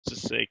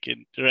Just a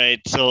second.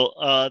 Right. So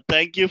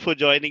thank you for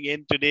joining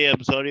in today.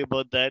 I'm sorry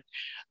about that.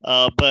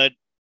 But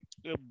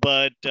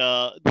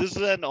this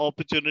is an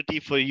opportunity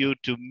for you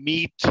to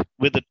meet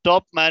with the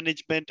top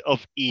management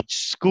of each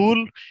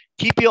school.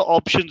 Keep your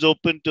options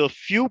open to a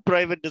few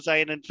private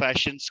design and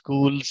fashion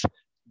schools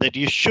that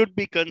you should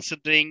be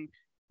considering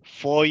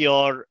for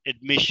your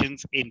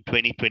admissions in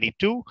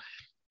 2022,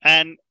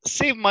 and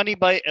save money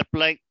by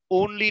applying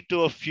only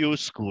to a few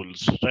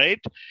schools, right?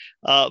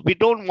 We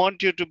don't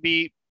want you to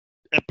be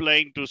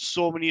applying to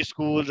so many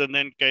schools and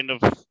then kind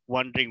of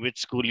wondering which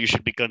school you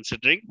should be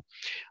considering.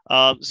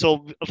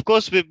 So, of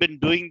course, we've been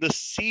doing the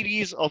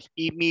series of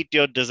e-meet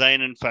your design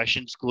and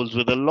fashion schools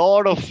with a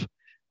lot of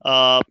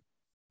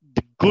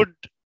the good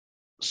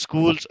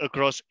schools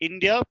across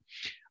India.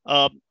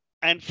 Um,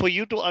 and for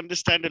you to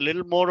understand a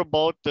little more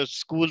about the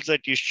schools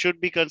that you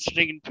should be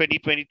considering in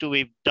 2022,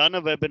 we've done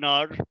a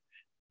webinar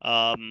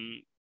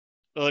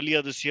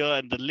earlier this year,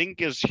 and the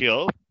link is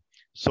here,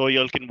 so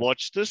y'all can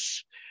watch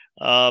this.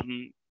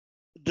 Um,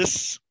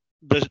 this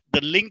the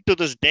link to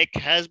this deck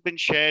has been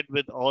shared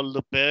with all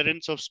the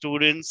parents of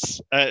students,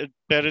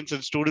 parents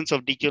and students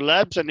of DQ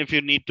Labs. And if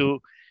you need to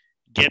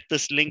get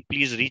this link,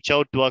 please reach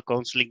out to our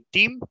counseling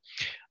team.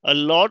 A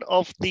lot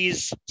of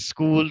these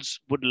schools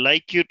would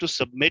like you to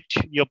submit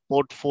your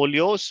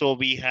portfolio, so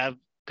we have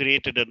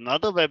created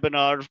another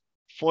webinar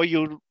for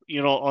you,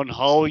 on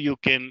how you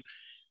can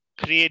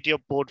create your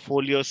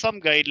portfolio, some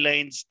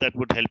guidelines that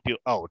would help you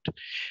out.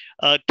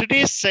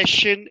 Today's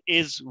session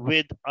is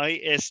with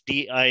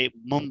ISDI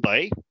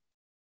Mumbai,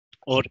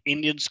 or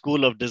Indian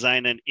School of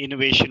Design and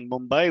Innovation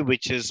Mumbai,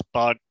 which is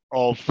part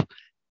of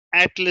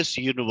Atlas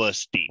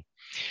University.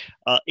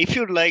 If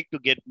you'd like to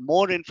get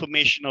more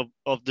information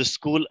of the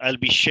school, I'll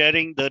be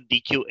sharing the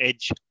DQ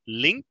Edge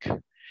link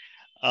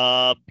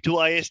to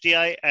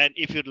ISDI. And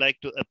if you'd like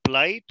to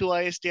apply to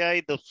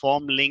ISDI, the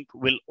form link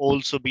will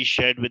also be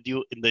shared with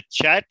you in the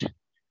chat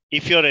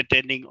if you're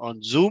attending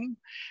on Zoom.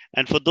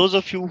 And for those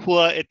of you who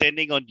are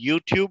attending on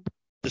YouTube,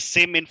 the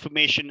same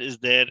information is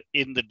there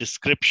in the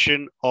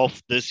description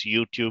of this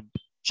YouTube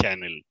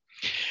channel.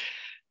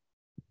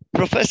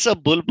 Professor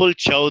Bulbul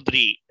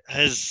Chowdhury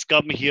has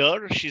come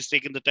here. She's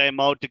taken the time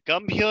out to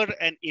come here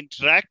and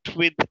interact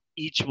with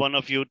each one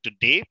of you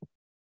today.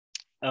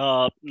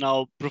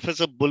 Now,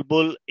 Professor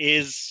Bulbul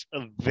is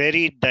a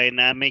very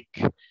dynamic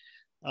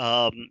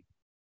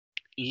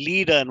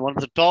leader and one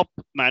of the top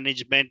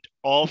management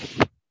of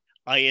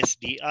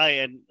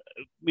ISDI. And,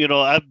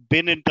 I've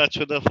been in touch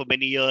with her for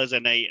many years,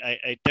 and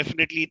I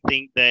definitely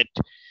think that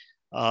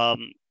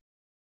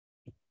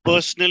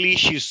personally,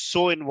 she's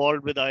so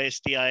involved with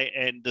ISDI,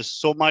 and there's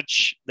so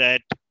much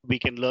that we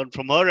can learn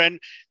from her. And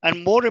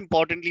more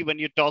importantly, when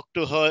you talk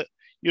to her,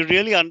 you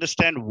really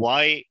understand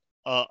why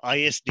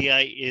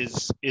ISDI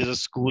is a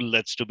school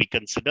that's to be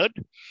considered.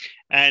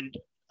 And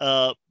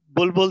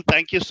Bulbul,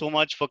 thank you so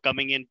much for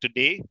coming in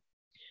today.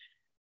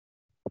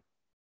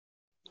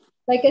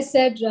 Like I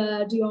said,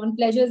 Dion,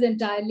 pleasure is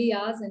entirely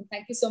ours, and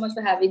thank you so much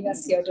for having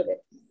us here today.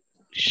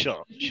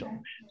 Sure.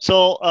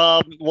 So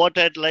what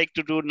I'd like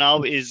to do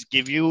now is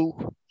give you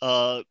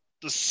the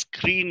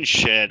screen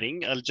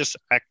sharing. I'll just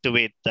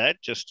activate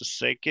that, just a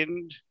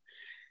second.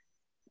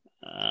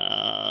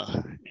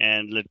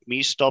 And let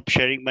me stop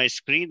sharing my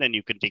screen, and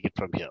you can take it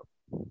from here.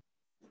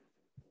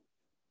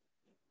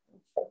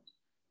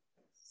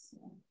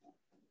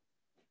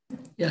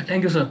 Yeah,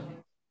 thank you, sir.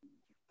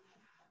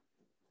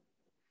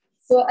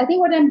 So I think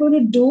what I'm going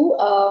to do,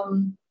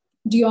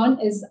 Dion,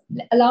 is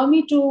allow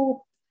me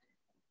to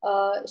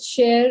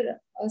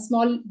share a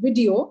small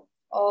video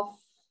of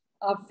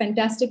a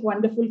fantastic,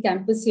 wonderful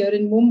campus here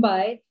in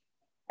Mumbai,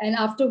 and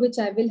after which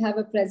I will have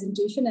a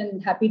presentation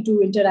and happy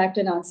to interact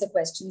and answer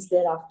questions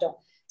thereafter.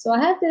 So I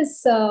have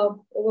this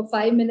over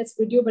 5 minutes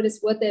video, but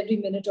it's worth every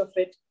minute of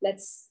it.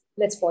 Let's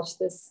watch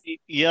this.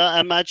 Yeah,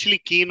 I'm actually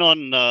keen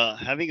on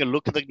having a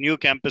look at the new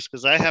campus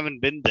because I haven't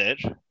been there,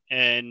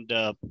 and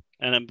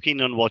I'm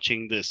keen on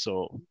watching this.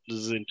 So this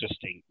is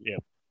interesting. Yeah.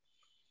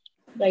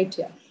 Right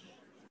here.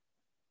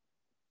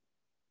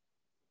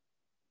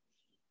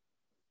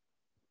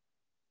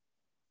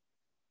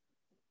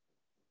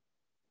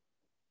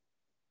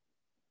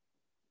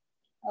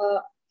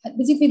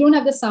 Basically, we don't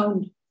have the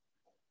sound.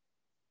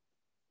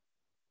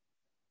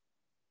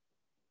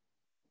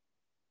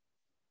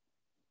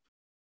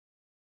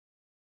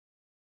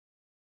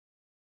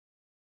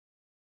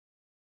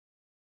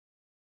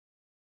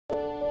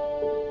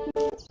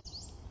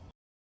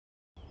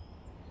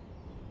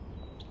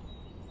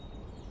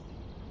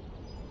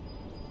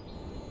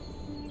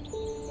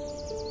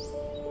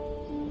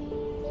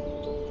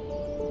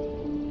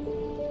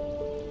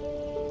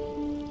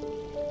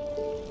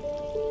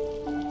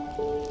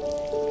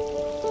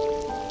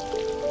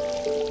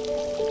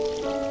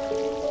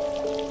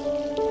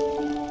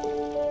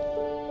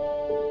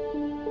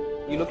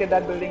 You look at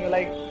that building, you're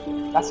like,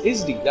 that's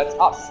ISDI, that's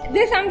us.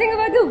 There's something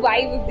about the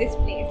vibe of this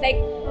place. Like,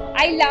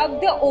 I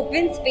love the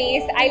open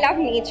space, I love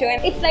nature,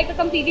 and it's like a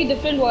completely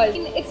different world.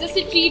 It's just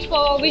a treat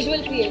for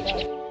visual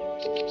creators.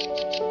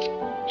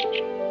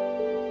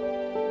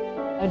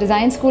 A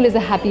design school is a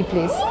happy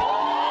place.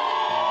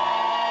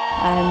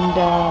 And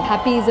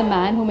happy is a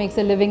man who makes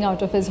a living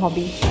out of his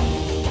hobby.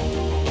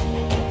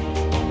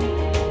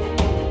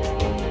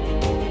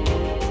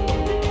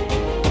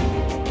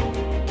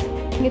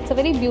 It's a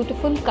very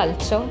beautiful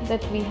culture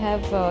that we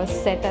have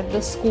set at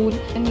the school,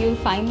 and you'll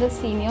find the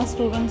senior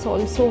students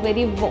also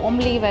very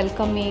warmly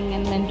welcoming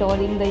and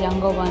mentoring the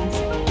younger ones.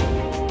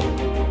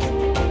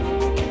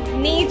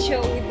 Nature,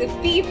 with the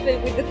people,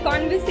 with the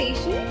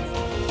conversations,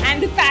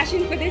 and the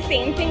passion for the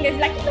same thing is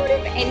like a lot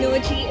of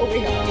energy over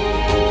here.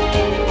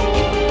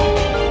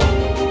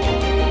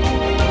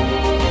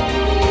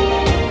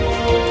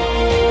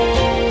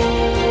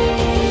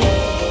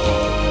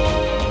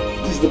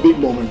 The big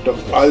moment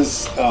of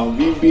us.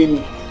 We've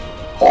been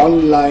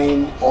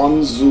online,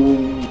 on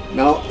Zoom.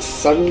 Now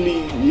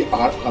suddenly we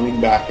are coming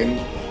back and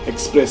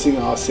expressing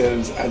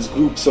ourselves as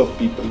groups of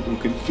people who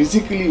can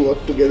physically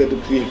work together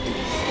to create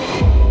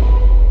things.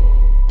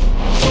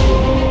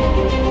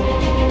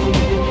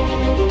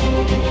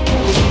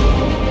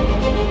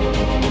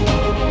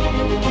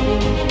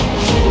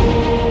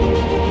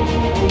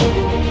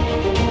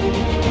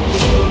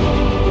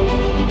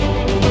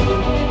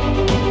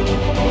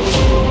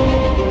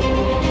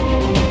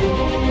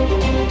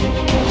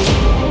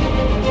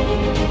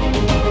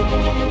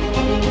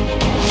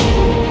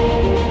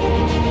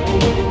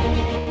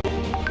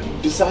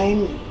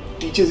 Design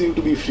teaches you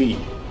to be free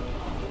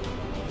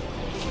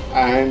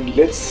and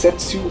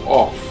sets you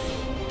off,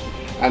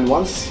 and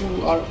once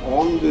you are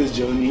on this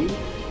journey,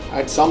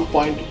 at some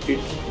point it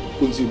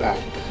pulls you back.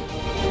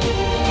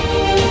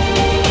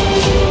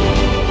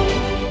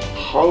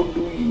 How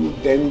do you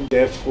then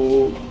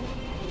therefore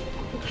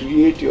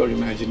create your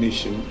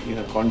imagination in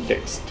a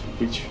context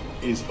which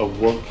is a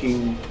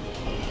working,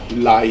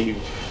 live,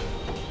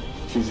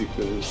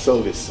 physical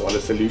service or a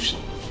solution?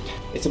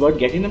 It's about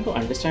getting them to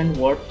understand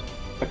what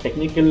a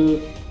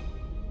technical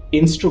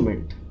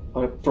instrument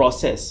or a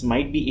process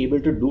might be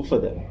able to do for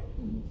them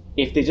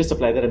if they just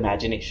apply their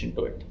imagination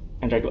to it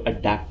and try to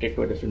adapt it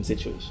to a different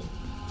situation.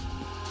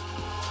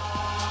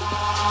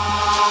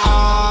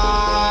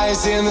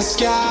 Eyes in the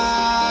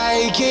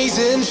sky,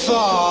 gazing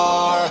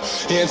far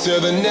into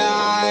the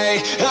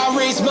night. I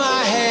raise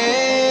my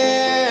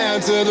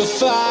hand to the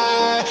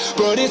fire,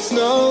 but it's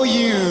no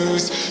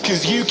use,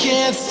 'cause you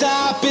can't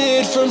stop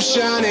it from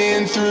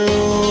shining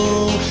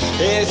through.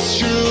 It's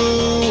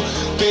true,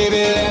 baby,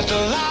 let the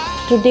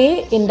light.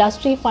 Today,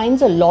 industry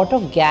finds a lot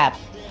of gap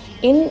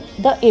in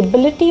the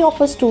ability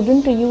of a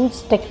student to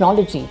use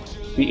technology.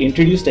 We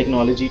introduce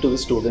technology to the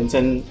students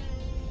and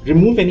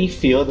remove any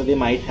fear that they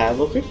might have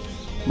of it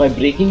by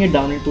breaking it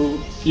down into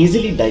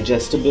easily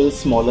digestible,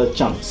 smaller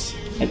chunks,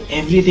 and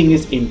everything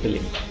is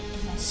interlinked.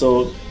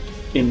 So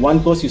in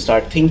one course you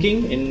start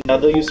thinking, in the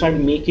other you start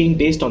making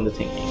based on the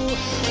thinking.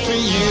 For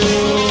you.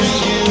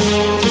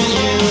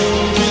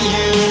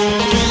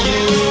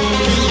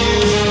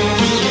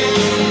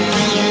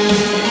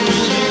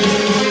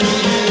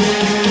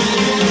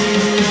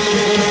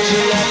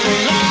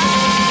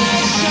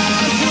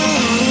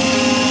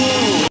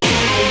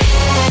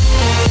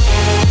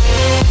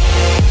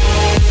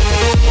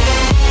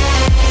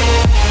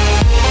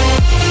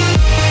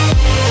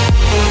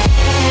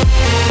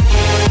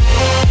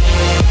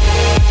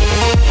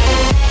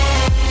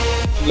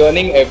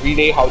 Learning every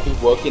day how to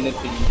work in a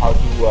team, how to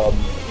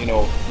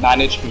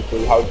manage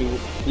people, how to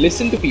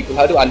listen to people,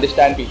 how to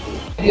understand people.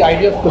 The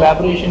idea of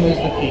collaboration is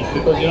the key,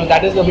 because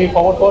that is the way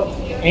forward for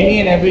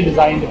any and every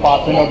design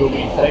department or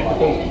domain, correct?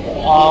 Because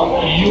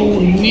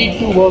you need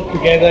to work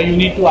together, you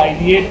need to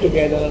ideate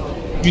together,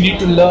 you need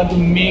to learn to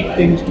make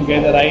things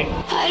together, right?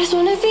 I just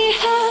wanna be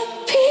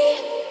happy,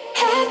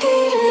 happy.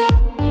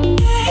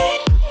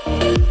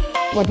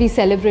 What we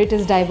celebrate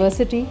is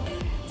diversity.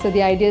 So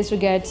the idea is to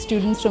get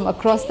students from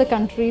across the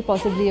country,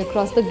 possibly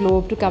across the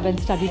globe, to come and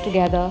study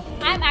together.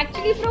 I'm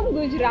actually from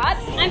Gujarat.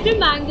 I'm from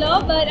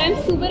Bangalore, but I'm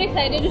super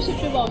excited to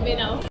shift to Bombay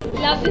now.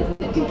 Love this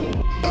city.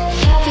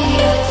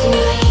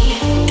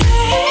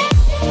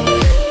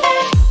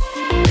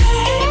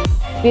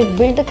 We've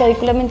built the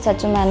curriculum in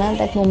such a manner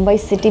that Mumbai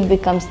city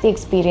becomes the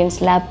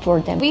experience lab for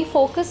them. We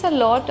focus a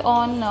lot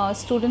on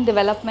student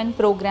development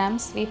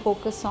programs. We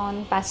focus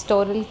on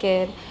pastoral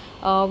care.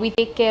 We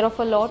take care of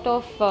a lot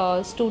of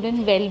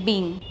student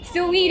well-being.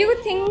 So we do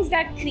things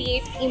that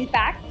create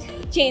impact,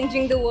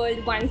 changing the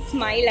world one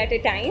smile at a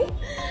time.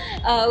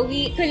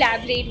 We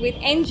collaborate with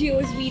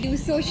NGOs, we do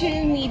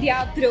social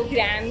media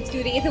programs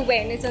to raise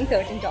awareness on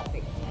certain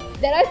topics.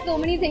 There are so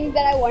many things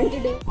that I want to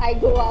do. I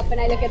go up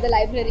and I look at the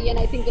library and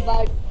I think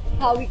about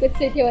how we could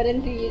sit here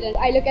and read. And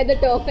I look at the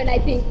turf and I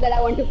think that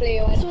I want to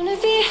play over. I wanna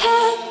be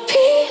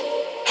happy,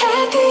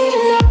 happy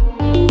tonight.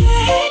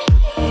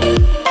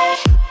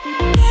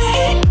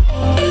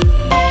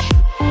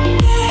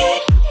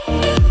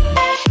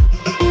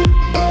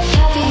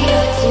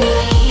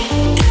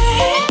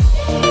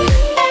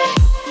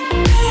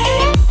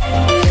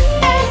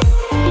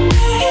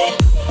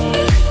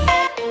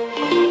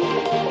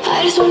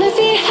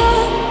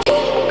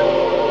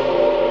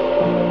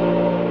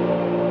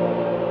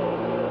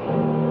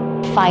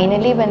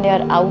 finally when they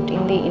are out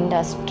in the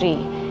industry,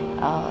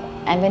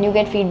 and when you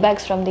get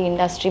feedbacks from the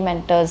industry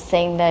mentors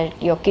saying that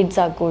your kids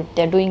are good,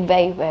 they're doing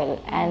very well,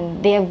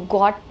 and they have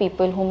got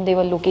people whom they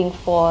were looking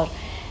for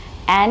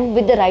and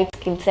with the right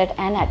skill set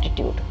and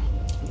attitude.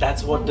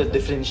 That's what the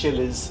differential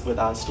is with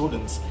our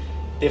students.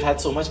 They've had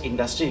so much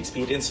industry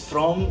experience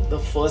from the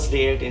first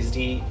day at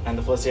ISDI and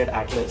the first day at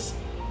Atlas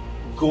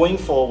going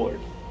forward,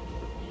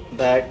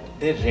 that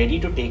they're ready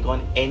to take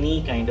on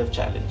any kind of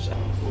challenge.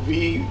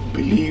 We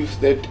believe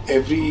that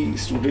every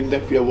student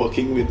that we are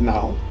working with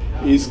now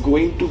is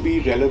going to be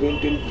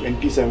relevant in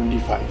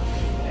 2075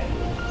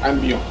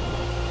 and beyond.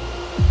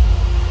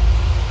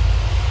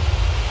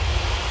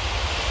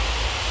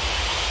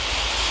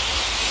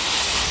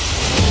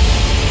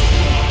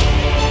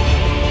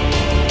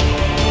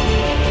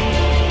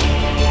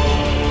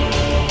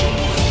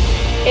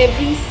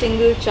 Every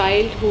single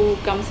child who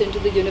comes into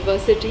the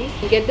university,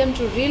 get them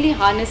to really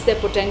harness their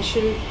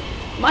potential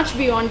much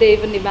beyond they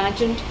even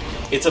imagined.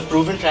 It's a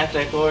proven track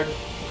record.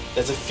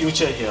 There's a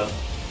future here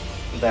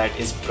that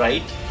is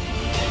bright.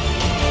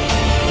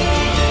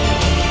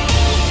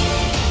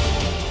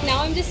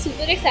 Now I'm just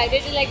super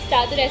excited to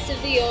start the rest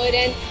of the year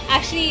and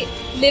actually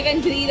live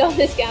and breathe on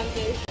this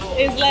campus.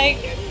 It's like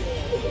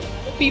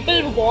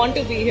people want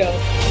to be here.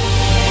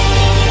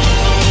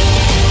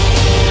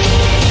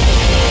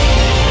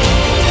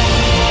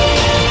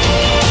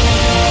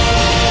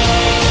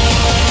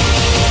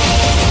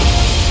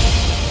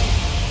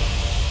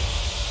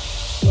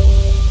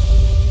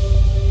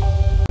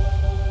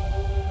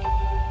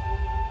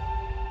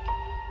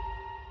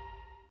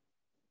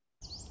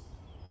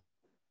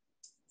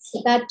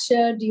 That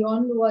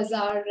Dion was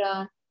our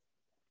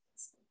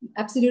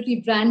absolutely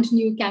brand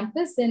new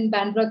campus in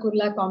Bandra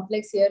Kurla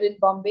complex here in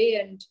Bombay.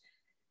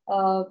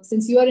 And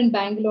since you are in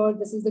Bangalore,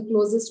 this is the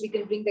closest we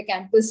can bring the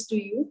campus to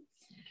you.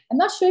 I'm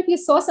not sure if you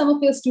saw some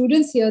of your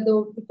students here,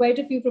 though, quite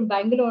a few from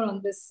Bangalore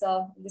on this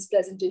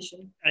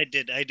presentation. I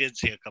did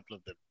see a couple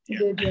of them. Yeah.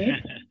 You did,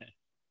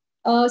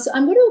 right? So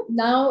I'm going to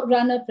now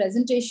run a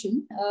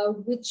presentation,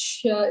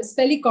 which is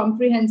fairly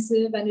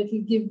comprehensive, and it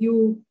will give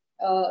you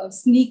a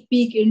sneak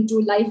peek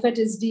into life at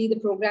ISDI, the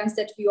programs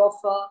that we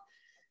offer,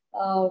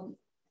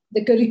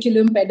 the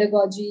curriculum,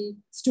 pedagogy,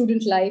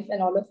 student life,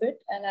 and all of it.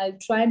 And I'll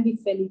try and be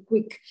fairly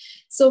quick.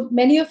 So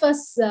many of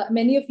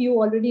you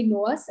already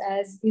know us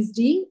as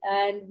ISDI,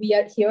 and we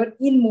are here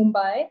in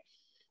Mumbai.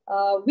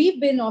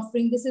 We've been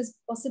offering, this is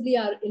possibly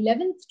our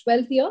 11th,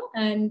 12th year,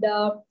 and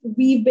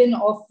we've been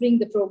offering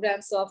the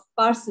programs of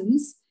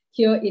Parsons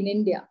here in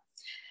India.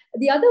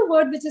 The other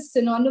word which is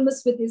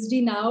synonymous with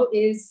ISDI now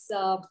is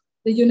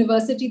the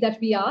university that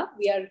we are.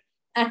 We are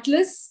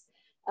Atlas,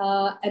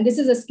 and this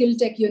is a skill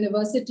tech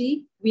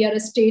university. We are a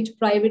state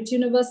private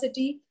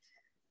university,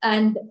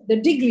 and the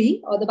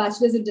degree or the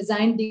Bachelor's in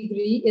Design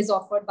degree is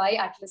offered by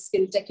Atlas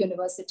Skill Tech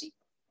University.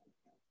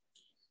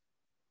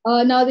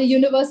 Now the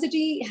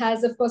university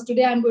has, of course,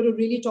 today I'm going to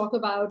really talk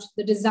about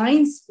the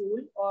design school,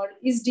 or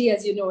ISDI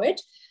as you know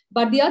it.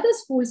 But the other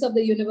schools of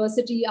the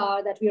university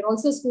are that we are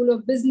also a school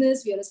of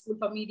business, we are a school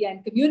for media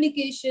and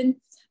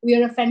communication, we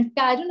are a fantastic,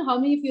 I don't know how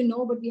many of you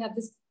know, but we have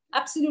this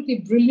absolutely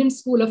brilliant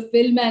school of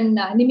film and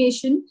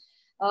animation.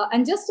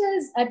 And just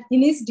as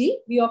in ISDI,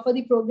 we offer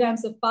the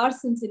programs of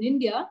Parsons in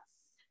India,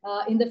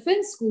 in the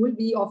film school,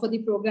 we offer the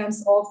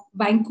programs of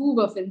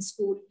Vancouver Film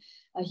School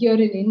here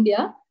in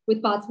India,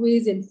 with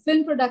pathways in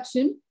film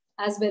production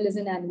as well as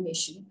in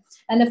animation.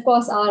 And of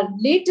course, our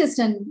latest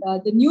and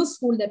the new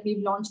school that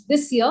we've launched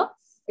this year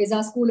is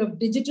our School of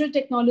Digital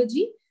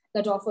Technology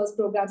that offers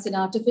programs in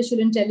artificial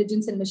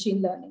intelligence and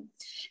machine learning.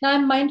 Now,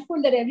 I'm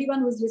mindful that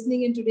everyone who's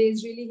listening in today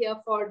is really here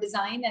for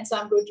design, and so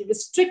I'm going to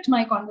restrict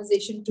my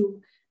conversation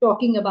to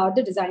talking about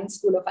the design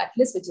school of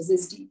Atlas, which is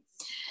ISDI.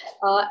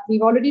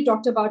 We've already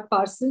talked about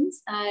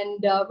Parsons, and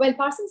well,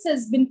 Parsons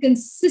has been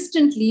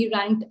consistently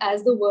ranked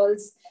as the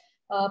world's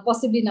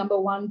possibly number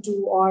 1,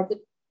 2, or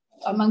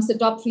amongst the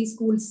top 3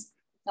 schools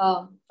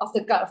of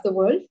the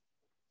world.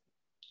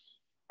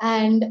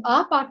 And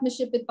our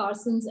partnership with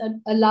Parsons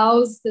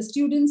allows the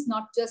students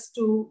not just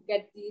to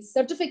get the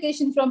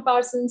certification from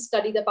Parsons,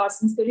 study the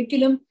Parsons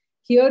curriculum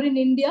here in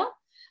India,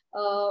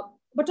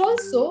 but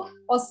also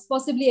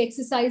possibly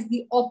exercise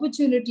the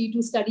opportunity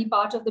to study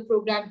part of the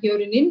program here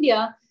in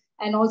India,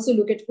 and also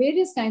look at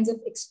various kinds of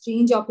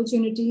exchange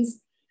opportunities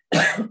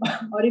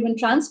or even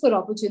transfer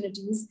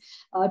opportunities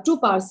to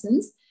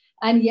Parsons.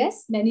 And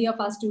yes, many of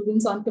our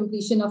students on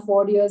completion of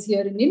 4 years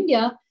here in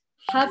India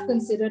have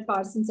considered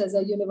Parsons as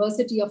a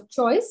university of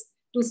choice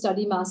to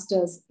study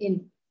masters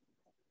in.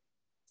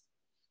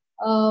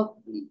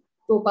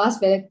 Go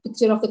past a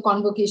picture of the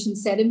convocation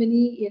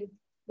ceremony in,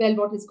 well,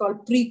 what is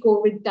called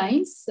pre-COVID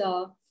times.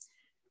 So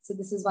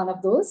this is one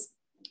of those.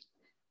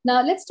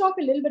 Now let's talk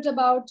a little bit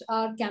about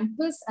our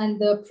campus and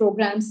the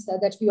programs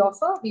that we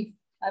offer.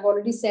 I've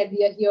already said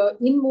we are here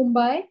in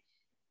Mumbai.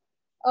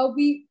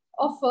 We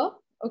offer,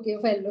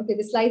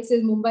 the slide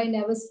says Mumbai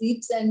never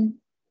sleeps, and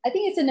I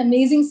think it's an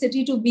amazing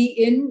city to be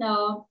in.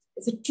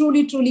 It's a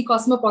truly, truly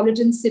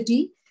cosmopolitan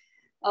city,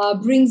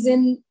 brings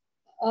in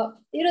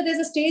there's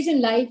a stage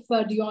in life,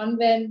 Dion,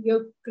 when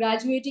you're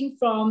graduating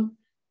from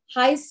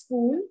high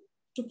school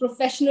to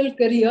professional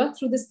career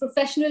through this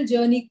professional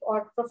journey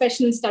or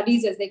professional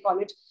studies, as they call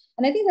it.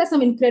 And I think there's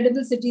some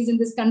incredible cities in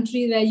this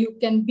country where you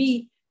can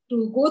be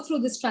to go through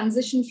this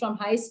transition from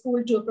high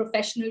school to a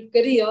professional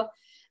career.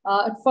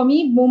 For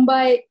me,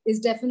 Mumbai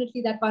is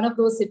definitely that one of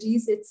those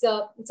cities. It's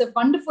a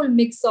wonderful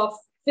mix of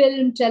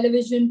film,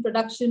 television,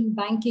 production,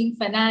 banking,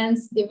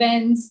 finance,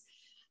 events,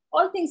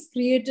 all things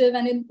creative.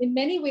 And in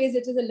many ways,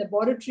 it is a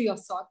laboratory of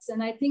sorts.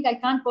 And I think I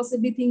can't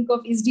possibly think of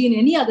ISDI in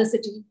any other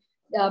city,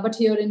 but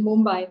here in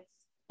Mumbai.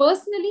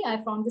 Personally, I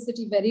found the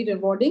city very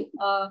rewarding.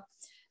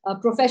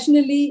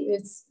 Professionally,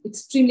 it's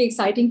extremely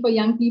exciting for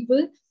young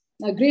people,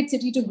 a great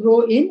city to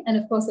grow in, and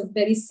of course, a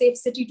very safe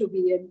city to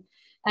be in.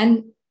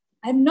 And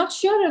I'm not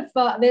sure if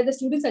where the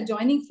students are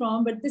joining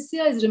from, but this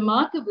year is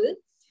remarkable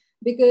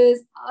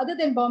because other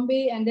than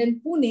Bombay and then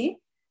Pune,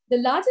 the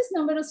largest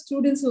number of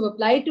students who have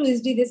applied to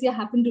ISDI this year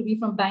happen to be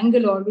from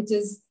Bangalore, which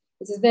is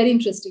very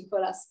interesting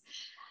for us.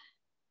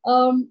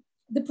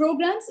 The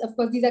programs, of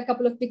course, these are a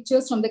couple of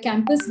pictures from the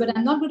campus, but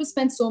I'm not going to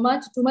spend too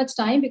much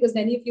time because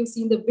many of you have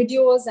seen the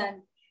videos,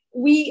 and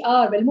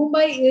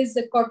Mumbai is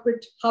a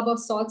corporate hub of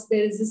sorts.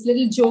 There is this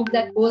little joke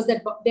that goes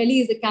that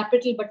Delhi is the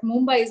capital, but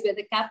Mumbai is where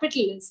the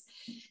capital is.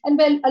 And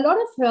a lot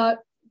of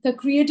the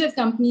creative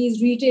companies,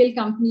 retail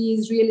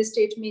companies, real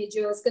estate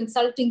majors,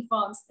 consulting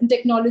firms, and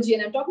technology.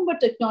 And I'm talking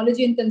about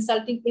technology and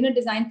consulting in a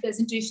design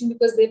presentation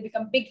because they've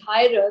become big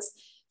hirers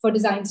for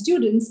design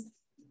students,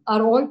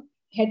 are all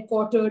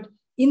headquartered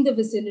in the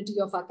vicinity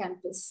of our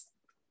campus.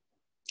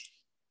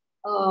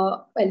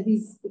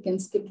 We can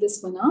skip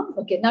this for now.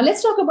 Okay, now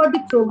let's talk about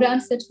the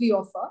programs that we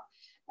offer.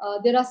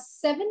 There are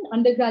 7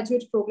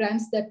 undergraduate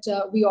programs that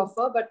we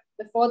offer, but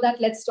before that,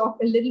 let's talk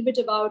a little bit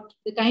about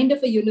the kind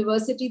of a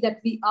university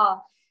that we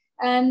are.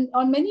 And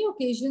on many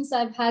occasions,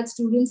 I've had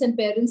students and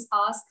parents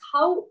ask,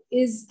 how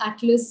is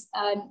Atlas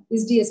and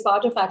ISDI as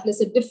part of Atlas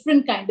a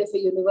different kind of a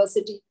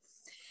university?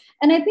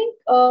 And I think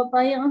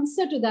my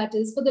answer to that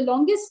is, for the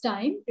longest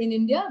time in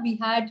India, we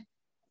had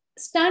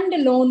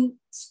standalone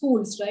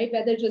schools, right?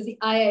 Whether it was the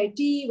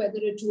IIT, whether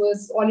it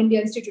was All India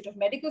Institute of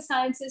Medical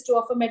Sciences to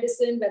offer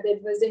medicine, whether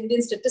it was the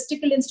Indian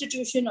Statistical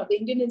Institution or the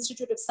Indian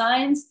Institute of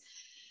Science.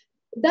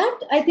 That,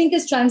 I think,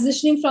 is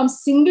transitioning from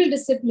single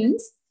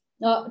disciplines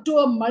to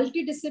a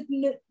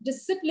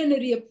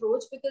multidisciplinary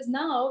approach, because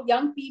now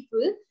young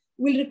people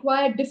will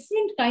require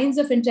different kinds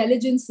of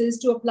intelligences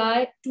to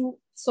apply to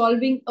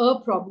solving a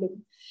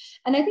problem.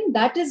 And I think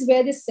that is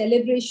where the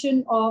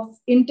celebration of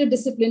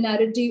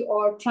interdisciplinarity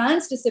or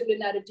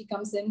transdisciplinarity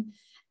comes in.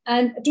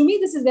 And to me,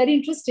 this is very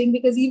interesting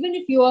because even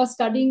if you are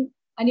studying,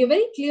 and you're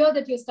very clear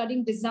that you're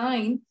studying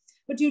design,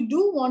 but you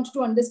do want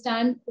to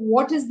understand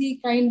what is the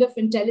kind of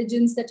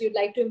intelligence that you'd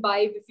like to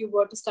imbibe if you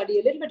were to study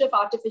a little bit of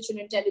artificial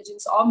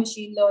intelligence or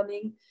machine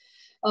learning,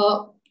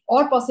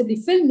 or possibly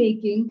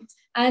filmmaking,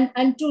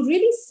 and to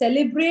really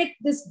celebrate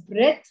this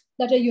breadth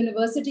that a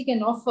university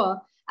can offer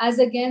as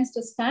against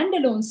a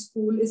standalone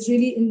school is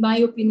really, in my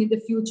opinion, the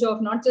future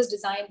of not just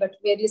design, but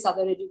various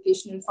other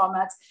educational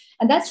formats.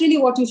 And that's really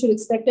what you should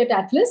expect at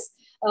Atlas,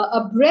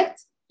 a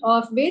breadth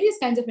of various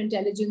kinds of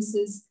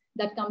intelligences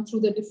that come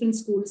through the different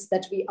schools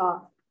that we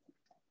are.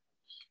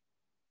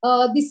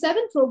 The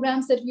 7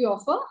 programs that we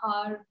offer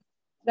are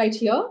right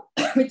here,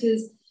 which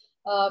is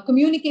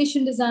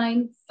communication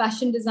design,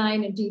 fashion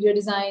design, interior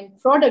design,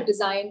 product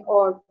design,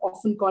 or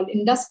often called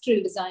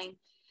industrial design,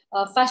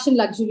 fashion,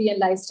 luxury, and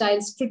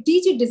lifestyle,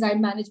 strategic design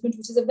management,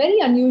 which is a very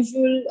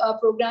unusual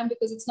program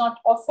because it's not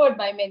offered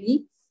by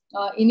many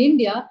in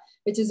India,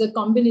 which is a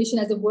combination,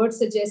 as the word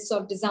suggests,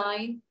 of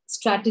design,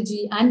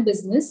 strategy, and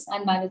business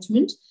and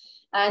management.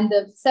 And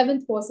the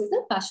 7th course is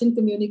the fashion,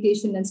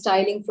 communication, and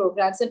styling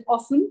programs. And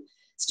often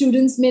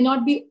students may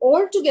not be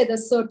altogether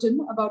certain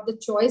about the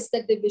choice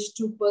that they wish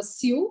to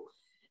pursue.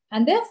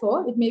 And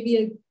therefore, it may be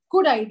a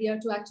good idea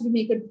to actually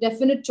make a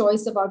definite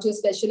choice about your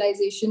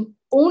specialization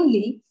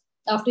only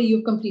after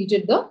you've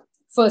completed the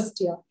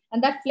first year.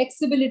 And that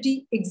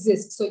flexibility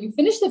exists. So you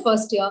finish the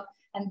first year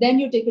and then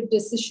you take a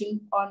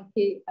decision on,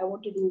 hey, I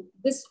want to do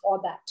this or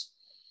that.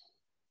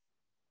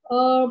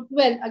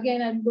 Well,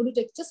 again, I'm going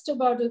to take just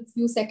about a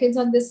few seconds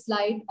on this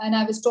slide. And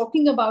I was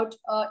talking about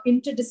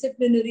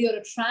interdisciplinary or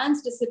a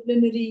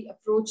transdisciplinary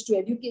approach to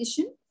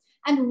education.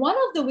 And one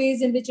of the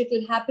ways in which it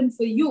will happen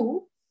for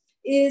you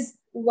is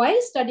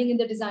while studying in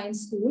the design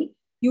school,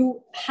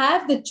 you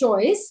have the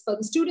choice, or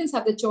the students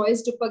have the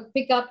choice to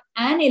pick up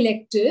an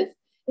elective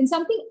in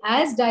something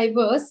as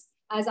diverse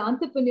as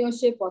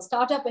entrepreneurship or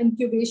startup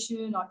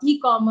incubation or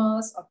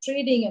e-commerce or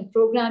trading and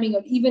programming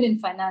or even in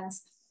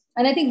finance.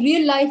 And I think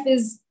real life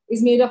is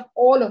made of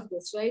all of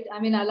this, right? I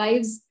mean, our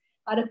lives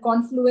are a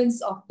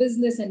confluence of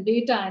business and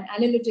data and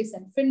analytics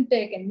and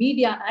fintech and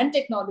media and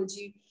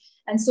technology.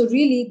 And so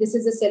really, this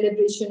is a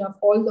celebration of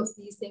all of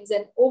these things.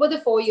 And over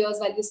the 4 years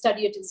while you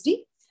study at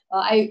ISDI,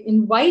 I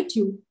invite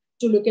you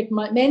to look at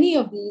many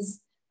of these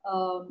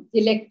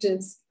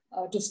electives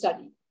to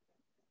study.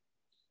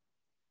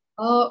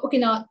 Okay,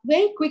 now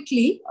very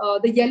quickly,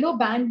 the yellow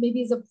band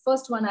maybe is the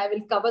first one. I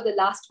will cover the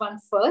last one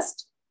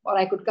first, or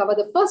I could cover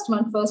the first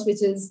one first,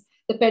 which is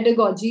the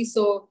pedagogy.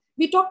 So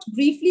we talked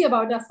briefly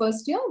about our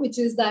first year, which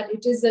is that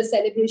it is a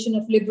celebration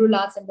of liberal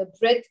arts and the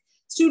breadth.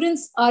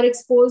 Students are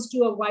exposed to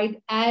a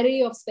wide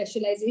array of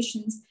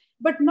specializations,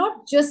 but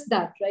not just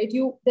that, right?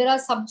 There are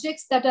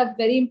subjects that are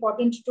very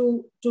important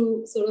to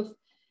sort of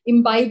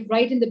imbibe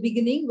right in the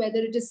beginning, whether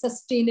it is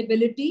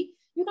sustainability.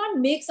 You can't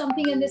make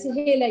something and they say,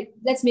 hey, like,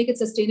 let's make it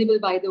sustainable,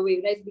 by the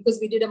way, right? Because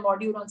we did a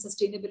module on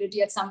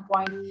sustainability at some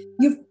point.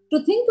 You've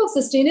to think of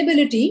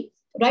sustainability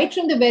right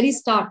from the very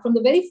start, from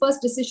the very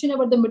first decision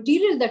about the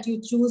material that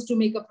you choose to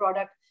make a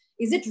product.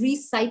 Is it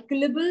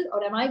recyclable,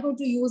 or am I going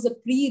to use a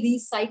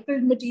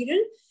pre-recycled material?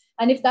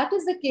 And if that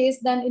is the case,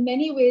 then in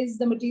many ways,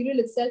 the material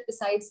itself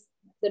decides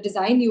the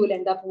design you will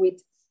end up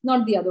with,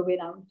 not the other way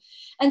around.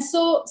 And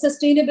so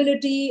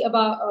sustainability,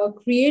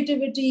 about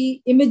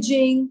creativity,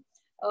 imaging,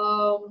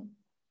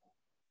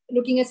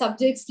 looking at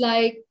subjects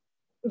like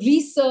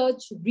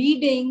research,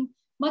 reading,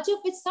 much of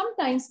which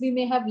sometimes we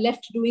may have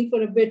left doing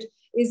for a bit,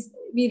 is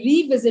we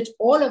revisit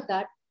all of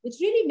that, which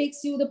really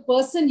makes you the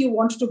person you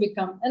want to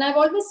become. And I've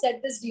always said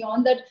this,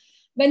 Dion, that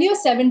when you're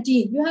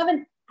 17, you have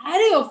an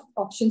array of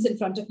options in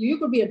front of you. You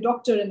could be a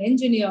doctor, an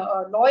engineer,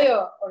 a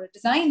lawyer, or a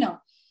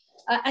designer.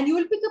 And you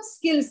will pick up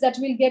skills that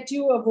will get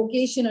you a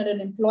vocation or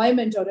an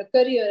employment or a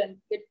career and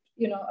get,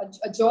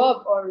 a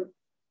job or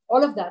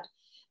all of that.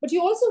 But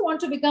you also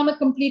want to become a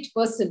complete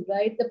person,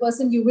 right? The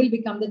person you will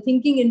become, the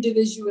thinking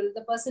individual,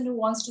 the person who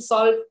wants to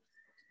solve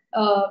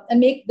and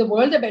make the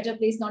world a better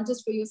place, not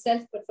just for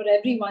yourself, but for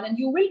everyone. And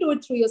you will do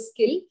it through your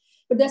skill.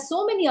 But there's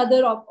so many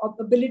other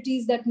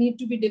abilities that need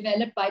to be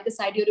developed by the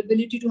side. Your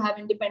ability to have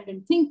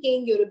independent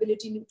thinking, your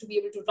ability to be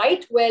able to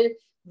write well,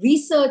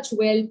 research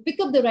well,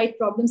 pick up the right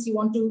problems you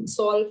want to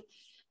solve.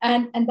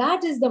 And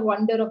that is the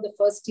wonder of the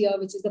first year,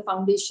 which is the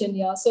foundation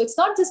year. So it's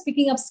not just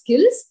picking up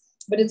skills,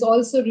 but it's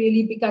also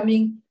really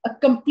becoming a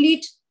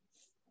complete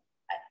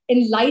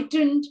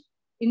enlightened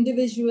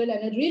individual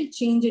and a real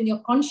change in your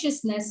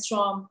consciousness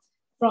from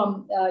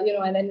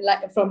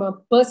a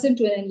person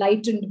to an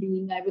enlightened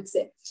being, I would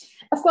say.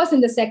 Of course,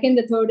 in the second,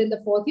 the third, and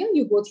the fourth year,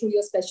 you go through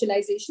your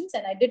specializations.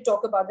 And I did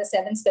talk about the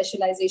 7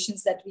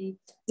 specializations that we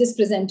just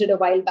presented a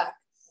while back.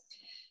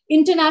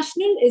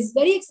 International is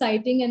very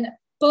exciting. And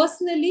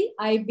personally,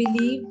 I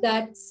believe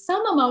that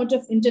some amount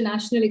of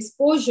international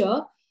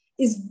exposure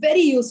is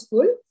very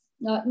useful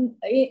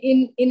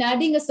in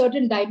adding a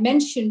certain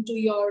dimension to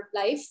your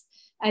life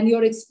and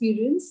your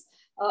experience.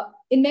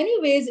 In many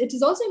ways, it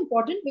is also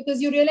important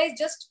because you realize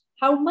just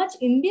how much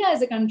India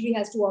as a country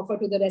has to offer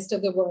to the rest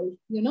of the world,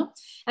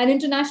 And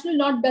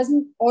international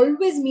doesn't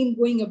always mean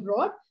going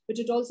abroad, but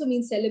it also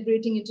means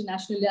celebrating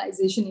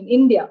internationalization in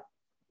India.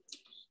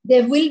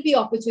 There will be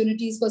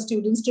opportunities for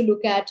students to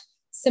look at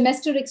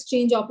semester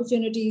exchange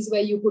opportunities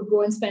where you could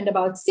go and spend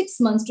about 6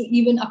 months to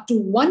even up to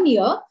 1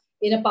 year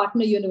in a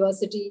partner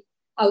university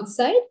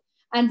outside.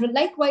 And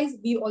likewise,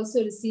 we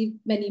also receive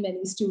many,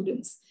 many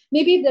students.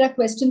 Maybe if there are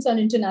questions on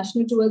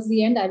international towards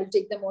the end, I will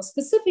take them more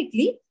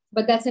specifically,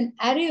 but that's an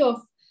array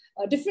of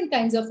different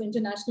kinds of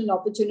international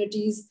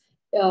opportunities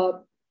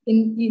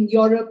in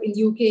Europe, in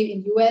UK,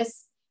 in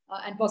US,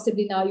 and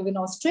possibly now even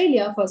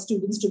Australia for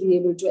students to be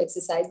able to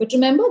exercise. But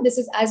remember, this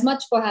is as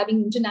much for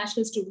having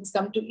international students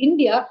come to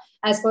India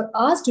as for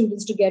our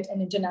students to get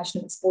an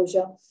international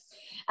exposure.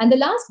 And the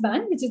last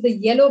band, which is the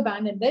yellow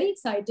band, and very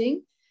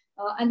exciting,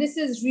 and this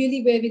is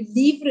really where we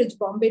leverage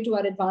Bombay to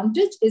our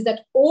advantage, is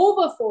that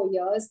over 4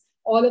 years,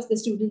 all of the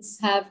students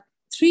have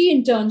 3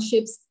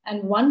 internships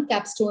and 1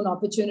 capstone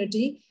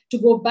opportunity to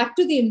go back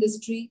to the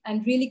industry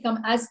and really come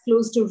as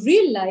close to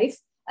real life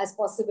as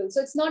possible. So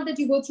it's not that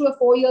you go through a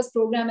 4 years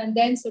program and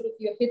then sort of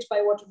you're hit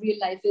by what real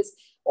life is.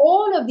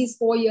 All of these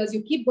 4 years,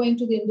 you keep going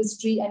to the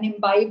industry and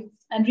imbibe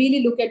and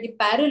really look at the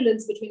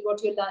parallels between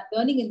what you're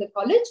learning in the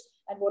college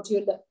and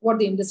what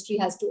the industry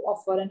has to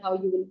offer and how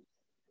you will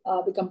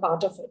become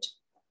part of it.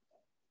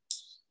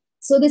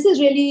 So this is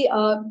really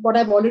what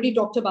I've already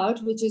talked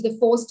about, which is the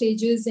 4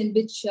 stages in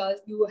which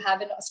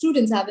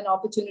students have an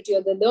opportunity,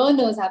 or the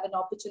learners have an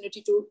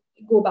opportunity to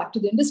go back to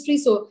the industry.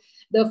 So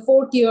the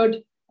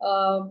 4-tiered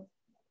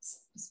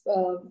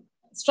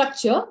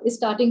structure is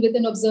starting with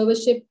an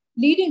observership,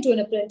 leading to an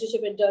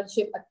apprenticeship,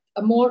 internship,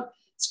 a more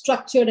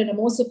structured and a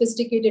more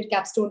sophisticated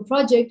capstone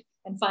project,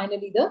 and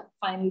finally the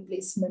final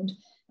placement.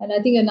 And I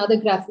think another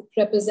graphic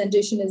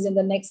representation is in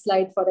the next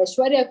slide for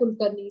Aishwarya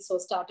Kulkarni. So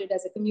started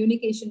as a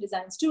communication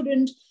design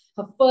student,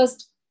 her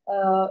first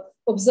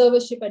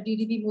observership at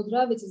DDB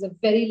Mudra, which is a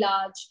very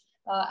large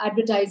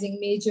advertising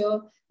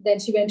major. Then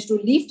she went to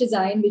Leaf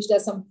Design, which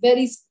does some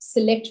very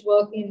select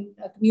work in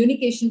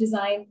communication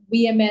design,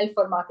 VML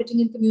for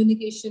marketing and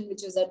communication,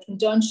 which is an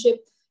internship,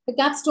 a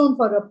capstone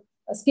for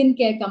a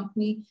skincare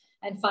company.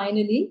 And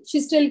finally,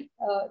 she's still,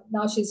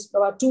 now she's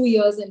about 2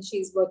 years and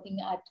she's working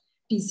at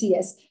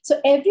TCS. So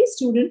every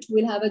student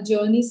will have a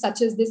journey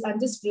such as this. I'm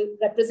just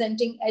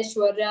representing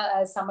Aishwarya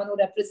as someone who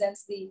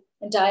represents the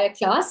entire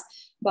class,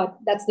 but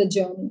that's the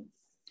journey.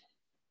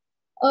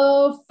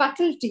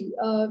 Faculty,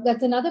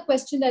 that's another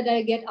question that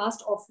I get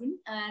asked often.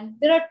 And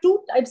there are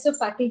two types of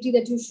faculty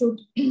that you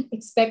should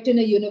expect in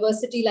a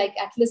university like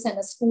Atlas and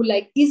a school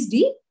like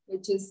ISDI,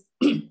 which is,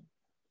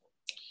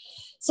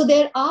 so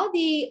there are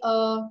the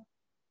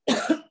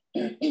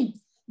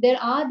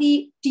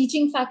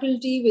teaching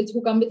faculty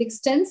who come with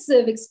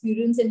extensive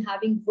experience in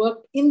having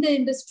worked in the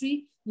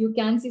industry. You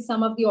can see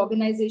some of the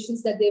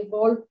organizations that they've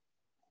all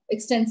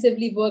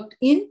extensively worked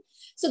in.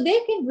 So they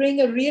can bring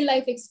a real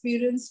life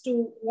experience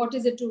to what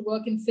is it to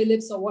work in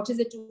Philips, or what is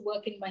it to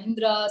work in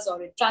Mahindra's,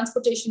 or in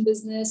transportation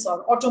business,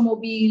 or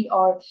automobile,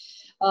 or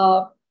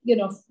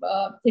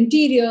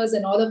interiors,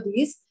 and all of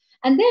these.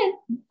 And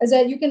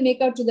then, you can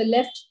make out to the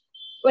left,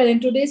 well,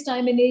 in today's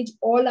time and age,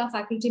 all our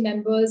faculty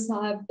members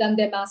have done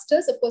their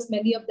masters. Of course,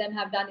 many of them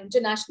have done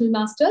international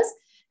masters,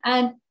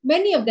 and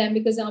many of them,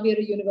 because now we are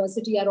a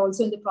university, are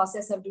also in the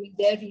process of doing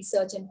their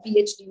research and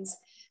PhDs.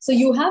 So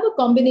you have a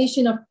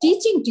combination of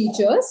teaching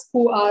teachers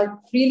who are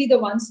really the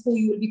ones who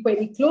you will be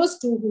very close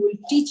to, who will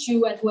teach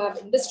you and who have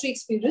industry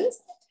experience.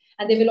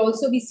 And there will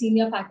also be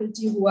senior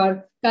faculty who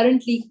are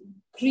currently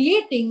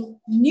creating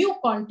new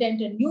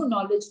content and new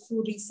knowledge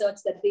through research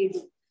that they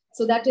do.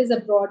 So that is a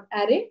broad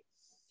array.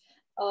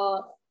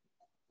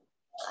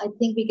 I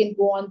think we can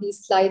go on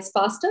these slides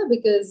faster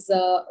because,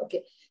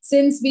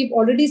 since we've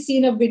already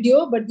seen a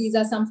video, but these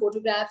are some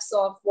photographs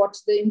of what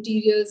the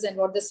interiors and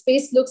what the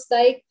space looks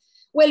like.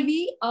 Well,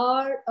 we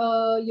are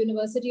a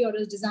university or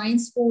a design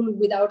school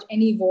without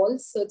any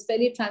walls. So it's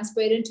very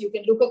transparent. You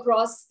can look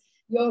across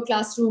your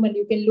classroom and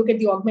you can look at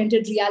the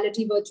augmented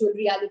reality, virtual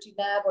reality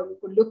lab, or you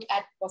could look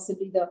at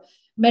possibly the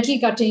metal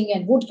cutting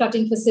and wood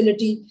cutting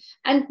facility.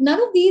 And none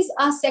of these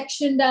are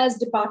sectioned as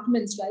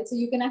departments, right? So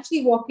you can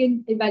actually walk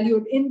in,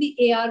 evaluate in the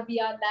AR,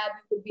 VR lab.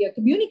 You could be a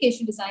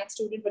communication design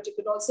student, but you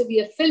could also be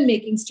a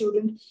filmmaking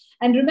student.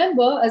 And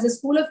remember, as a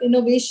school of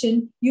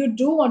innovation, you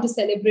do want to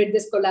celebrate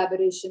this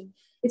collaboration.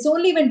 It's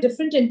only when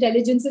different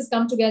intelligences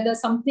come together,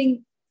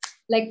 something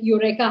like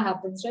Eureka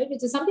happens, right?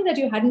 Which is something that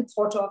you hadn't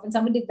thought of and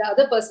something the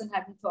other person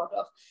hadn't thought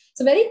of.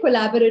 So very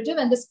collaborative,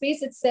 and the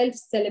space itself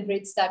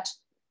celebrates that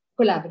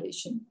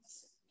collaboration.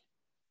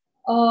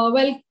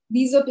 Well,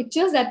 these are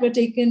pictures that were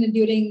taken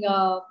during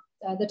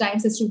the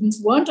times the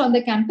students weren't on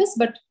the campus,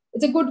 but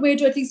it's a good way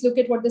to at least look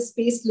at what the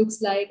space looks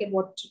like and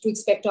what to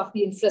expect of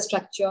the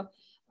infrastructure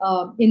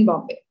in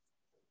Bombay.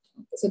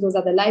 So those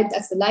are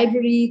that's the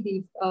library,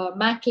 the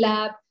Mac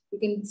lab. You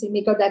can see,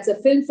 make out that's a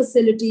film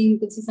facility. You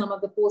can see some of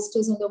the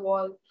posters on the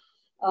wall,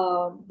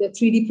 the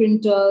 3D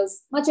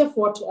printers, much of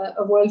what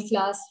a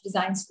world-class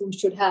design school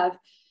should have.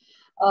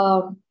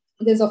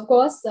 There's, of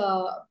course,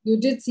 you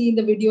did see in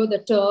the video, the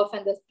turf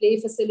and the play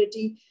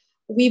facility.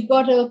 We've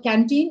got a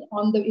canteen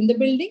in the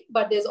building,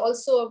 but there's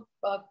also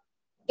a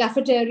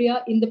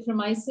cafeteria in the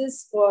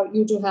premises for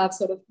you to have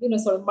sort of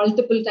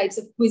multiple types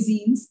of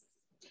cuisines.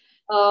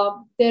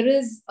 There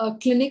is a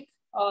clinic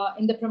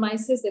in the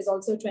premises. There's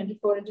also a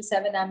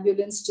 24/7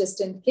 ambulance just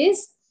in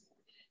case.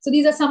 So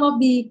these are some of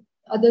the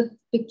other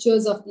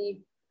pictures of the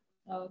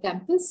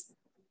campus.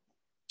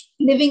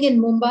 Living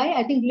in Mumbai,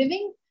 I think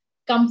living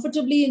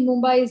comfortably in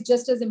Mumbai is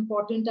just as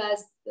important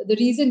as the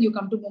reason you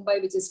come to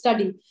Mumbai, which is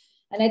study.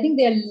 And I think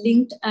they are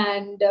linked,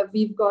 and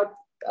we've got,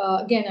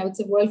 again, I would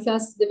say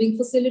world-class living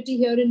facility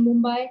here in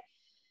Mumbai.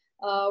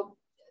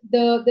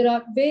 There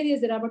are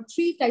about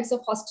 3 types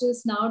of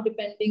hostels now,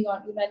 depending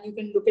on, and you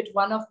can look at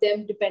one of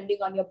them depending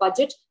on your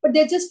budget, but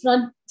they're just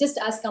run just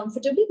as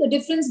comfortably. The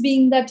difference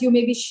being that you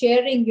may be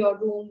sharing your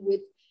room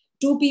with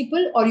 2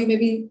 people, or you may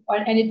be,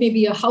 and it may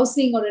be a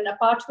housing or an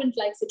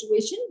apartment-like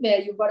situation where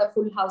you've got a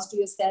full house to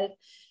yourself,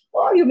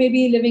 or you may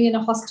be living in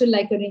a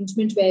hostel-like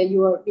arrangement where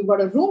you've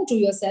got a room to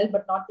yourself,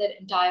 but not the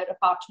entire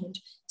apartment.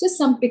 Just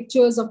some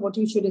pictures of what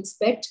you should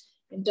expect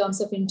in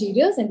terms of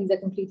interiors, and these are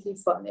completely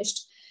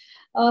furnished.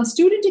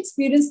 Student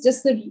experience,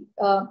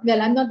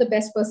 well, I'm not the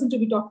best person to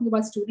be talking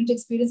about student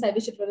experience. I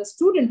wish it were a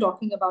student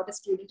talking about a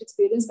student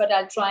experience, but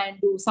I'll try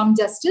and do some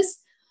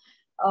justice.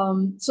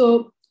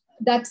 So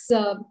that's,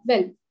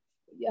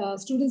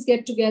 students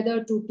get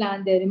together to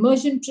plan their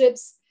immersion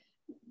trips.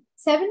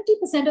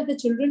 70% of the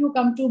children who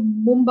come to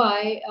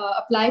Mumbai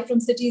apply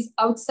from cities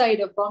outside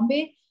of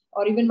Bombay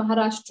or even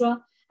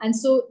Maharashtra. And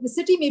so the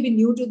city may be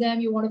new to them.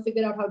 You want to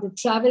figure out how to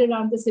travel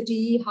around the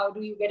city. How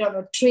do you get on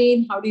a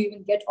train? How do you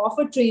even get off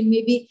a train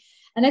maybe?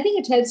 And I think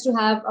it helps to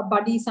have a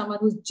buddy, someone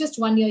who's just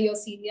 1 year your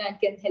senior and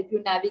can help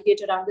you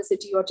navigate around the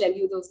city or tell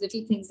you those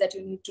little things that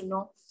you need to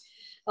know.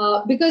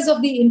 Because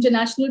of the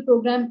international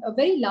program, a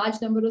very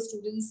large number of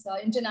students,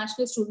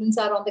 international students,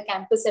 are on the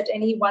campus at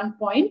any one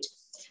point.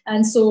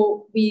 And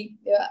so we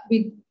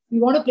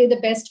want to play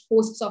the best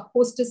hosts or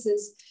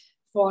hostesses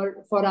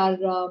for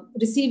our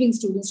receiving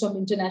students from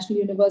international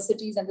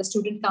universities, and the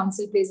student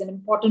council plays an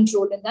important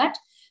role in that.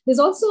 There's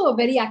also a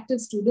very active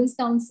students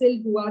council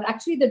who are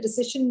actually the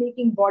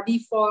decision-making body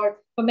for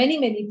many,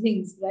 many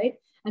things, right?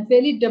 And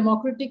fairly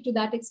democratic to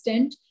that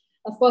extent.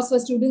 Of course, for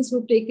students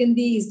who've taken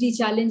the ISDI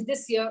challenge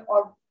this year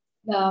or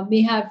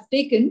may have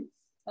taken,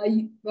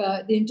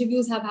 the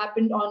interviews have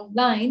happened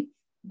online.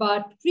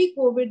 But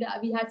pre-COVID,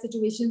 we had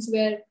situations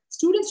where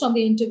students from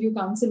the interview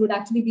council would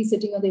actually be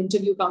sitting on the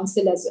interview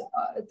council as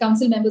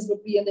council members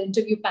would be on the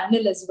interview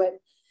panel as well.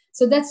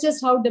 So that's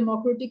just how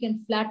democratic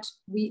and flat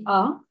we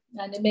are.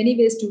 And in many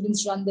ways,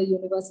 students run the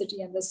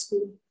university and the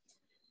school.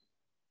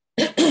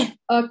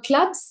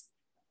 Clubs,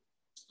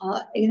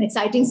 an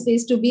exciting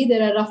space to be.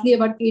 There are roughly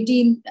about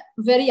 18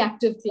 very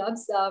active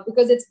clubs.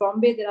 Because it's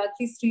Bombay, there are at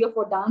least 3 or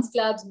 4 dance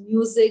clubs,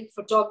 music,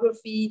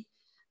 photography,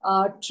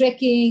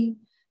 trekking.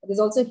 There's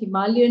also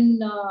Himalayan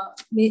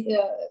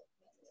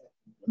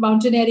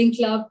mountaineering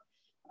club.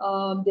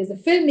 There's a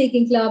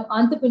filmmaking club,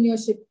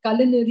 entrepreneurship,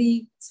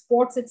 culinary,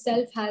 sports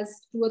itself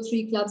has 2 or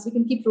 3 clubs. We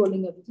can keep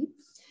rolling everything.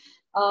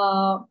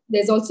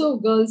 There's also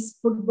girls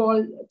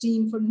football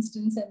team, for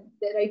instance, and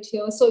they're right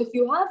here. So if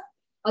you have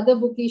other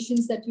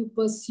vocations that you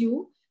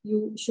pursue,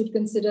 you should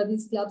consider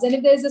these clubs. And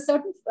if there's a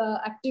certain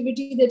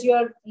activity that you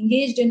are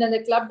engaged in and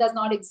the club does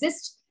not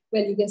exist,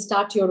 well, you can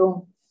start your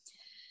own.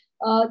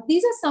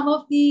 These are some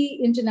of the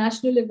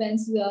international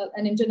events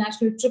and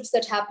international trips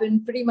that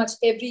happen pretty much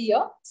every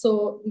year.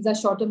 So these are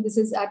short term. This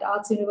is at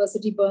Arts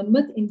University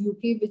Bournemouth in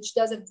UK, which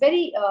does a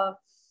very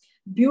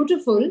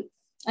beautiful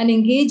and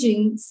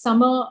engaging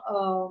summer,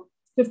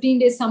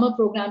 15-day summer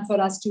program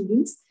for our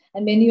students.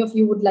 And many of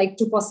you would like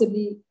to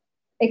possibly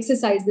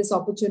exercise this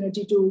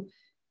opportunity to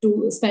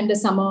spend a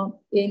summer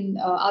in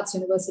Arts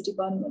University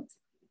Bournemouth.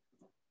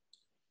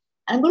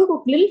 I'm going to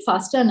go a little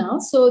faster now.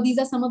 So these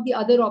are some of the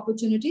other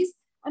opportunities.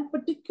 I'm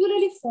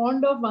particularly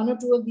fond of 1 or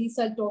 2 of these.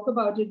 I'll talk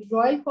about it.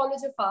 Royal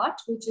College of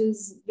Art, which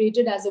is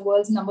rated as the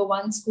world's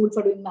 #1 school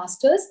for doing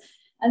masters.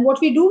 And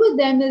what we do with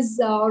them is,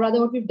 or rather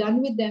what we've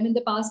done with them in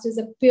the past is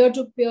a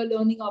peer-to-peer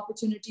learning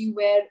opportunity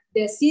where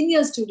their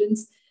senior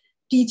students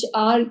teach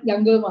our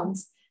younger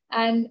ones.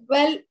 And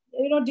well,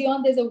 you know,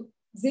 Dion, there's a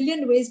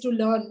zillion ways to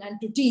learn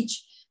and to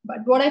teach.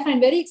 But what I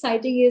find very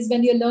exciting is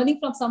when you're learning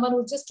from someone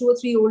who's just 2 or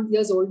 3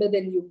 years older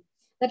than you.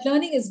 That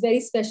learning is very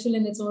special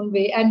in its own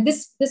way. And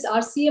this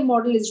RCA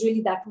model is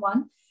really that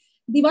one.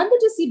 The one that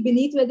you see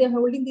beneath where they're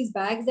holding these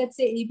bags that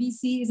say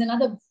ABC is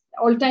another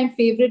all-time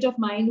favorite of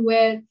mine,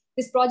 where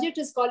this project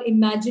is called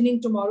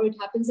Imagining Tomorrow. It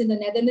happens in the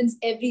Netherlands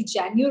every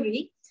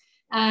January.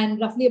 And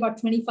roughly about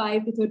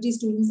 25 to 30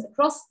 students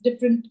across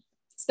different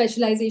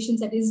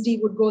specializations at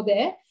ISDI would go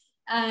there.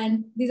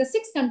 And these are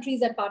 6 countries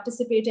that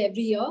participate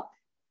every year.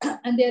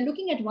 And they're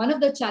looking at one of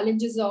the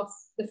challenges of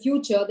the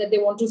future that they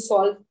want to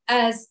solve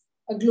as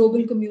a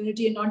global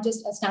community and not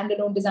just a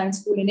standalone design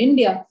school in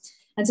India.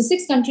 And so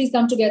 6 countries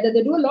come together.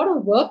 They do a lot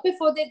of work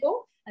before they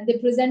go, and they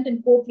present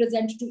and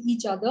co-present to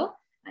each other.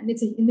 And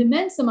it's an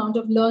immense amount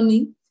of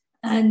learning.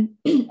 And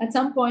at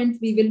some point,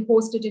 we will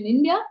host it in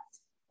India.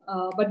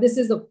 But this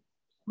is the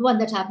one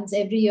that happens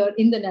every year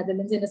in the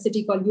Netherlands in a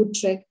city called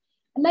Utrecht.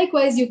 And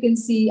likewise, you can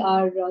see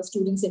our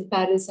students in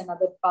Paris and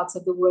other parts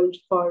of the world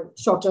for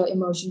shorter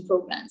immersion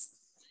programs.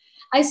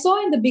 I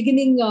saw in the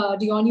beginning,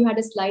 Dion, you had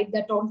a slide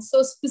that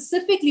also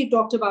specifically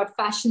talked about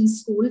fashion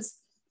schools.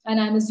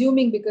 And I'm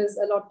assuming because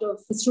a lot of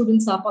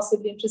students are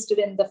possibly interested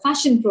in the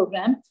fashion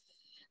program.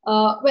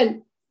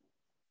 Well,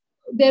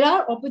 there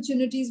are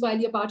opportunities while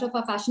you're part of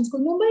our fashion school.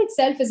 Mumbai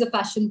itself is a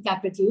fashion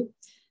capital,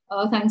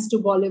 thanks to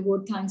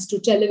Bollywood, thanks to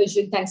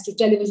television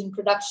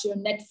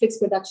production, Netflix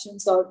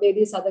productions, or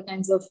various other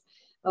kinds of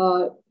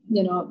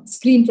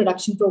screen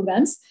production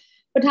programs.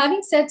 But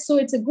having said so,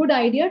 it's a good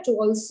idea to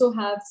also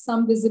have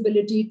some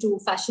visibility to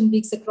fashion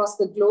weeks across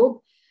the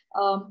globe.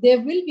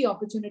 There will be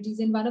opportunities.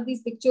 In one of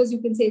these pictures,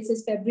 you can say it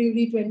says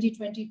February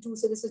 2022.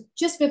 So this is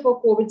just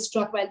before COVID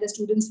struck, while the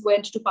students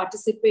went to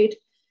participate,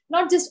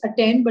 not just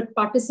attend, but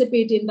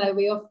participate in by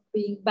way of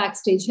being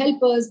backstage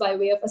helpers, by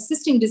way of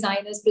assisting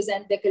designers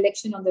present their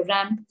collection on the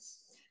ramp.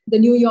 The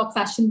New York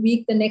Fashion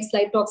Week, the next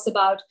slide talks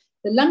about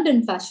the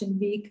London Fashion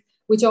Week,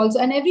 which also,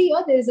 and every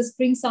year there is a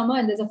spring, summer,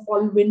 and there's a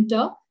fall,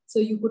 winter. So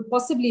you could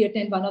possibly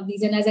attend one of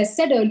these. And as I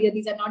said earlier,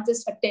 these are not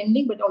just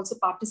attending, but also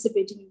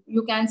participating.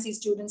 You can see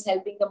students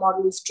helping the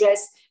models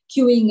dress,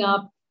 queuing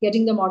up,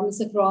 getting the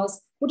models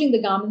across, putting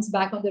the garments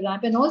back on the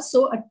ramp, and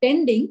also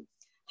attending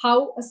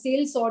how a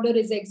sales order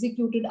is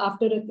executed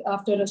after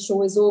a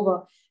show is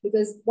over.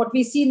 Because what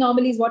we see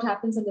normally is what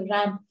happens on the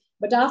ramp.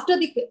 But after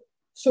the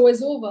show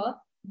is over,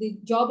 the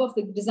job of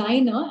the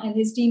designer and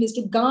his team is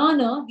to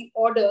garner the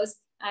orders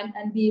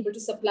and be able to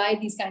supply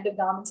these kind of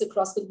garments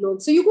across the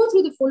globe. So you go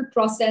through the full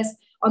process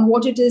on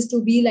what it is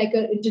to be like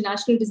an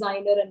international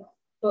designer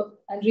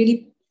and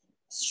really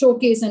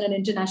showcase on an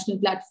international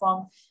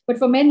platform. But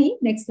for many,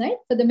 next slide,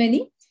 for the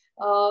many,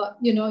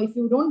 if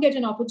you don't get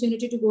an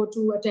opportunity to go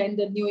to attend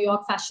the New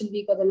York Fashion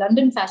Week or the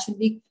London Fashion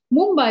Week,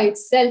 Mumbai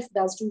itself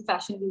does 2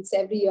 fashion weeks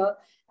every year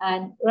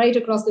and right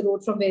across the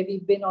road from where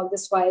we've been all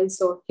this while.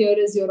 So here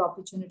is your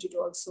opportunity to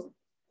also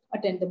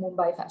attend the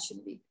Mumbai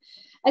Fashion Week.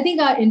 I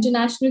think our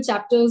international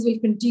chapters will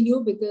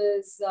continue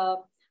because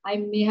I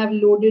may have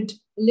loaded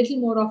a little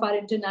more of our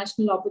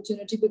international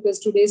opportunity because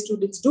today's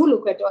students do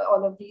look at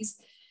all of these.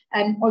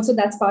 And also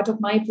that's part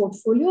of my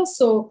portfolio.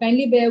 So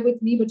kindly bear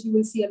with me, but you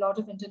will see a lot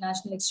of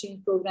international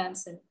exchange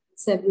programs and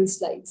several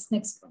slides.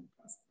 Next one,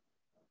 please.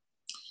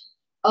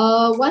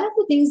 One of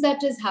the things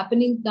that is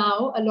happening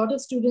now, a lot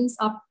of students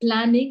are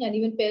planning, and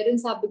even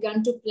parents have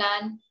begun to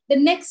plan the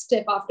next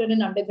step after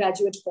an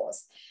undergraduate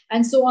course.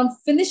 And so on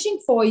finishing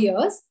 4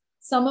 years,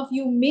 some of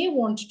you may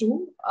want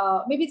to,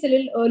 maybe it's a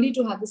little early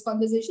to have this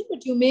conversation,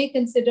 but you may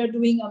consider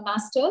doing a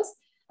master's.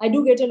 I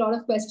do get a lot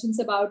of questions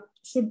about,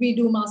 should we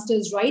do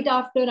master's right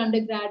after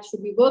undergrad?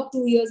 Should we work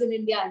 2 years in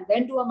India and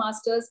then do a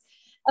master's?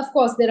 Of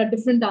course, there are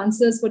different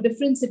answers for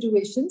different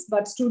situations,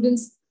 but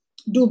students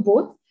do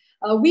both.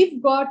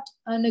 We've got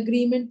an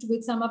agreement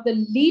with some of the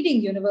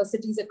leading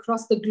universities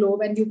across the globe,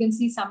 and you can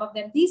see some of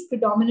them. These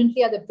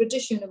predominantly are the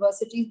British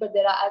universities, but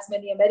there are as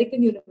many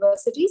American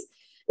universities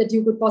that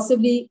you could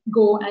possibly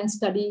go and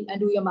study and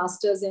do your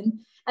master's in.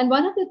 And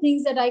one of the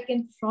things that I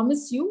can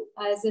promise you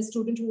as a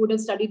student who would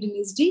have studied in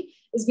ISDI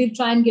is we'll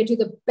try and get you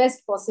the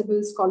best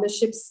possible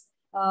scholarships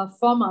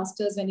for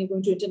masters when you're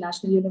going to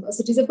international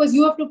universities. Of course,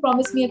 you have to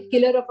promise me a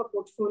killer of a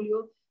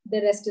portfolio.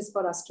 The rest is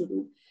for us to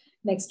do.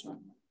 Next one.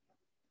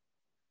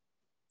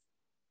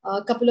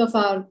 A couple of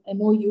our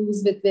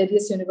MOUs with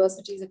various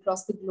universities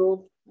across the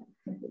globe.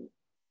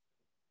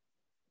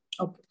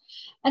 Okay.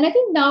 And I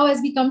think now as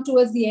we come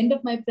towards the end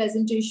of my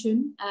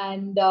presentation,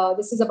 and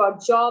this is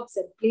about jobs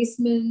and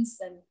placements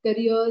and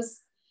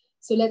careers.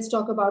 So let's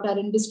talk about our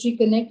Industry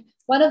Connect.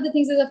 One of the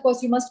things is, of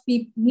course, you must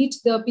meet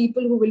the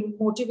people who will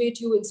motivate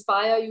you,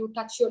 inspire you,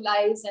 touch your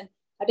lives. And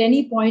at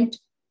any point,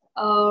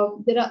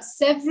 there are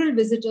several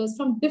visitors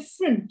from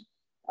different,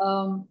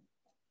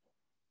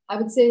 I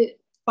would say,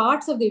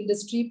 parts of the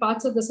industry,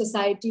 parts of the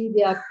society.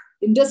 There are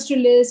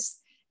industrialists.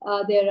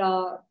 There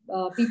are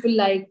people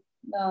like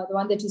the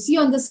one that you see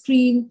on the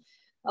screen.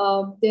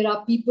 There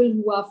are people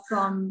who are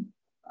from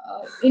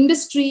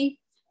industry.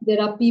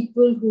 There are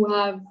people who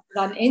have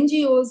run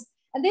NGOs,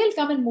 and they'll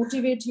come and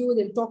motivate you.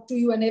 They'll talk to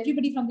you, and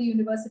everybody from the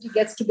university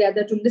gets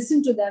together to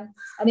listen to them.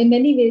 And in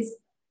many ways,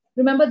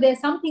 remember, there are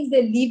some things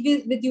they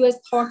leave with you as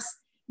thoughts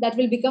that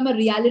will become a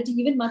reality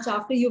even much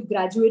after you've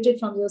graduated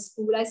from your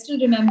school. I still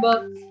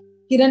remember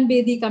Kiran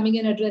Bedi coming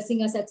and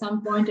addressing us at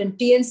some point in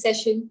TN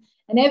session,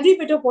 and every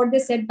bit of what they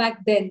said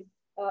back then,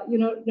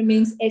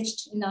 remains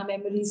etched in our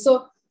memories.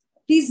 So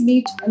please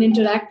meet and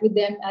interact with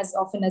them as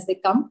often as they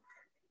come.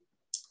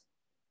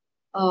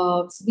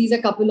 So these are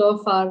a couple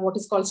of our what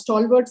is called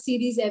Stalwart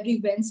series.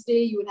 Every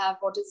Wednesday, you will have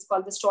what is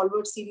called the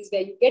Stalwart series,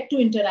 where you get to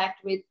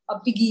interact with a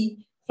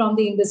biggie from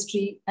the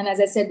industry. And as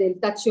I said, they'll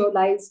touch your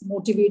lives,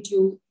 motivate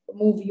you,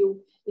 move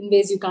you in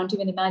ways you can't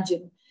even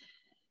imagine.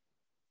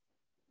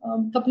 A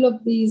couple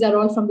of these are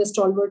all from the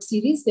Stalwart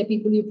series. They're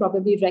people you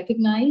probably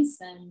recognize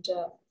and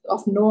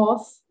know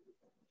of.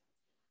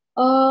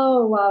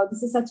 Oh, wow.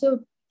 This is such a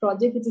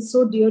project which is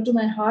so dear to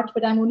my heart,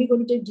 but I'm only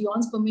going to take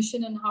Dion's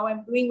permission and how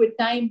I'm doing with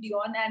time,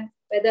 Dion, and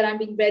whether I'm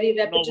being very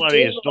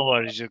repetitive. No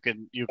worries. You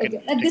can.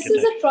 Okay. And this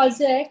is a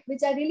project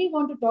which I really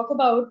want to talk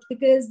about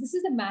because this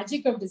is the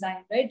magic of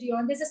design, right,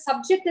 Dion? There's a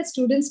subject that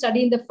students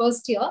study in the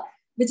first year,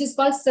 which is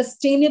called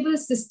sustainable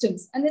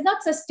systems. And it's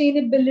not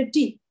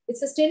sustainability. It's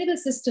sustainable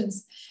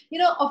systems.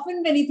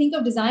 Often when we think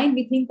of design,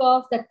 we think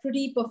of that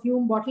pretty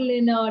perfume bottle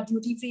in a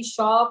duty-free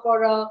shop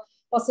or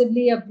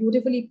possibly a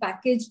beautifully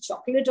packaged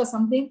chocolate or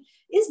something.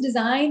 Is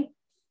design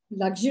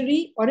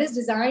luxury, or is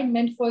design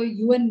meant for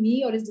you and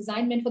me, or is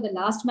design meant for the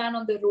last man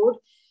on the road?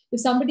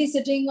 If somebody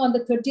sitting on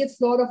the 30th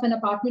floor of an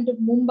apartment of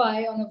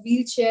Mumbai on a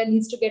wheelchair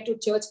needs to get to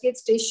Churchgate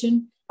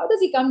station, how does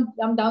he come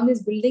down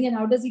his building, and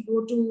how does he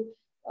go to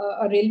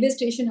a railway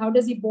station? How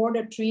does he board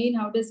a train?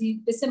 How does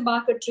he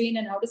disembark a train?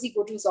 And how does he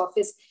go to his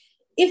office?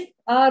 If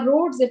our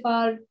roads, if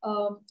our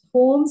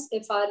homes,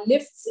 if our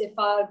lifts, if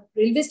our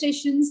railway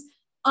stations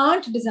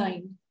aren't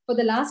designed for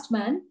the last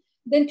man,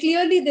 then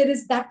clearly there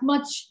is that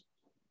much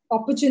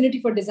opportunity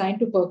for design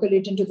to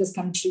percolate into this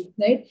country,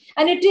 right?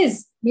 And it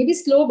is maybe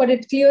slow, but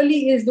it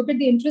clearly is. Look at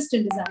the interest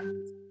in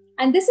design.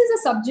 And this is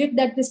a subject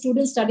that the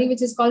students study,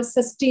 which is called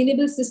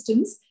sustainable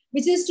systems,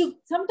 which is to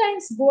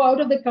sometimes go out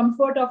of the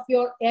comfort of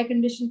your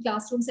air-conditioned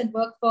classrooms and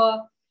work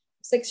for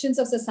sections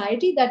of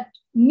society that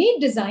need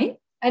design.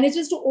 And it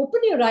is to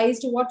open your eyes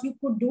to what you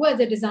could do as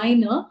a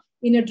designer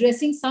in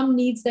addressing some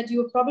needs that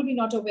you're probably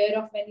not aware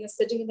of when you're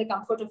sitting in the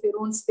comfort of your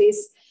own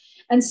space.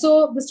 And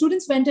so the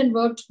students went and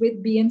worked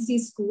with BMC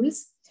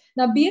schools.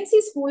 Now,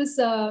 BMC schools,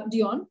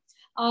 Dion,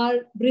 are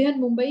Brihan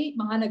Mumbai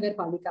Mahanagar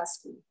Palika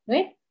school,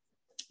 right?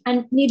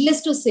 And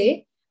needless to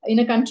say, in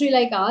a country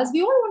like ours,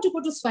 we all want to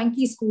go to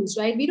swanky schools,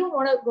 right? We don't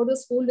want to go to a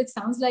school which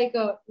sounds like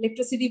a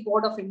Electricity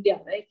Board of India,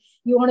 right?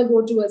 You want to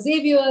go to a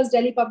Xavier's,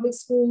 Delhi Public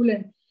School,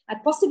 and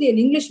possibly an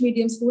English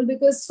medium school,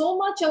 because so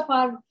much of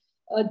our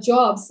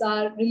jobs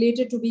are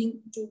related to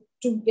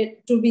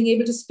being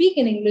able to speak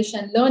in English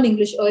and learn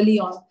English early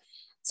on.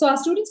 So our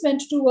students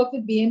went to work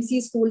with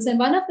BMC schools, and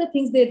one of the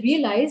things they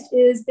realized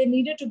is they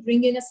needed to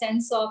bring in a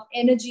sense of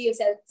energy, a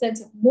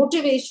sense of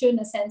motivation,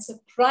 a sense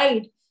of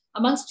pride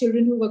amongst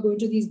children who were going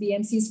to these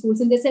BMC schools.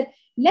 And they said,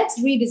 let's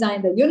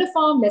redesign the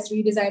uniform, let's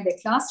redesign the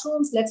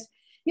classrooms, let's,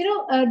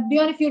 Dion,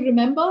 if you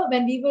remember,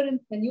 when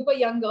you were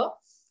younger,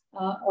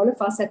 all of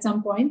us at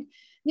some point,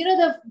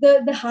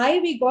 the high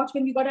we got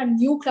when we got our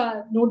new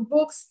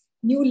notebooks,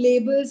 new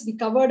labels. We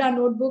covered our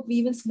notebook. We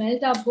even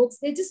smelled our books.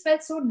 They just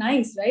felt so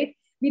nice, right?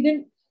 We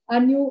did a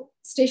new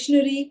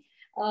stationery,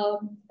 a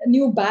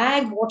new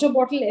bag, water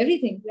bottle,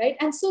 everything, right?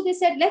 And so they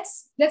said,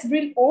 let's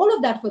build all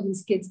of that for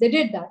these kids. They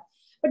did that.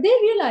 But they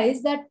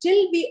realized that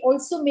till we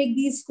also make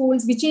these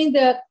schools, we change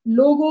the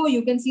logo.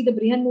 You can see the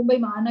Brihan Mumbai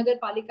Mahanagar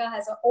Palika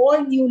has an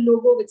all new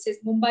logo which says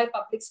Mumbai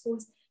Public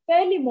Schools.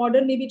 Fairly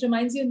modern, maybe it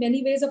reminds you in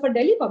many ways of a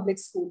Delhi public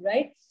school,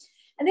 right?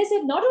 And they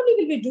said, not only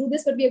will we do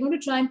this, but we are going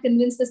to try and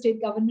convince the state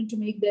government to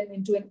make them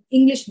into an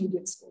English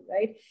medium school,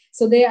 right?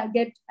 So they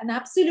get an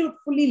absolute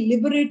fully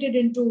liberated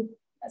into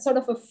a sort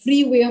of a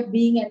free way of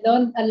being and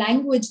learn a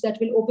language that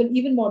will open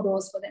even more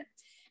doors for them.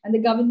 And the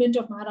government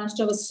of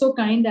Maharashtra was so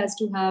kind as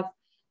to have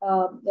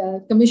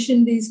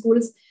commissioned these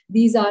schools.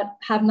 These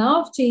have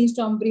now changed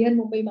from Brihan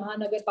Mumbai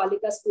Mahanagar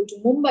Palika School to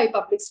Mumbai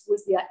Public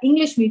Schools. They are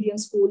English medium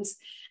schools,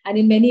 and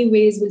in many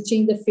ways will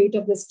change the fate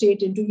of the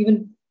state into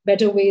even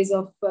better ways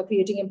of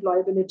creating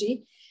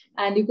employability.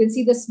 And you can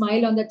see the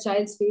smile on that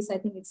child's face. I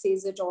think it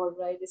says it all,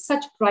 right? It's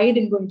such pride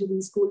in going to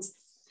these schools.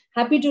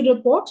 Happy to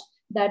report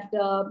that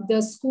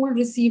the school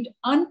received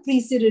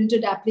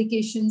unprecedented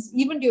applications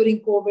even during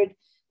COVID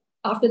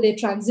after they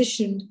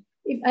transitioned.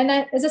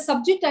 As a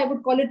subject, I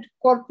would call it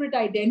corporate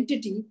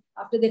identity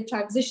after they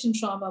transitioned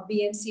from a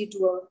BMC to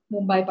a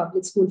Mumbai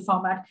public school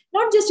format,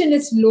 not just in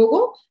its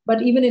logo,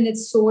 but even in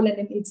its soul and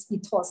in its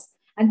ethos.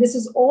 And this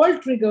is all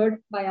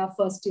triggered by our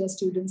first year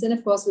students and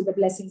of course with the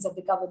blessings of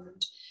the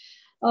government.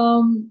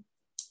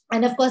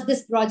 And of course,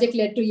 this project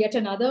led to yet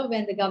another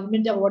when the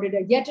government awarded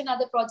yet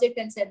another project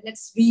and said,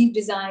 let's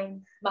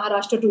redesign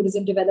Maharashtra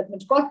Tourism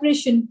Development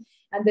Corporation.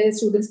 And the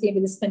students came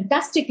with this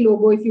fantastic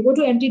logo. If you go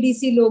to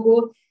MTDC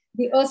logo,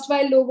 the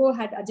erstwhile logo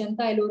had Ajanta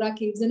Ellora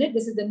caves in it.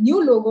 This is the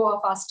new logo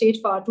of our state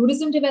for our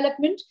tourism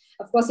development.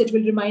 Of course, it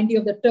will remind you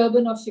of the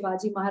turban of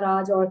Shivaji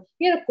Maharaj, or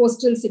we are a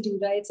coastal city,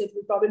 right? So it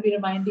will probably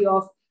remind you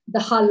of the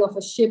hull of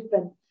a ship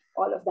and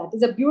all of that.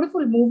 There's a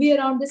beautiful movie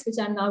around this, which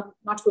I'm now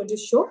not going to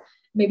show,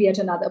 maybe at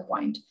another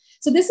point.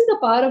 So this is the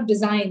power of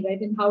design,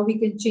 right? And how we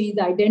can change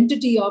the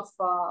identity of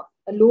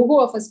a logo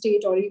of a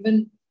state, or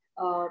even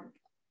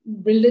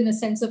build in a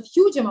sense of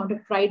huge amount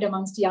of pride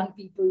amongst young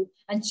people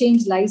and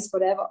change lives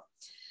forever.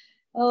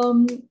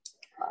 All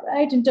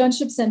right,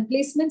 internships and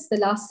placements, the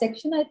last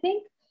section, I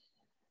think.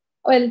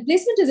 Well,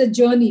 placement is a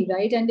journey,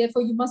 right? And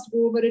therefore you must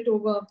go over it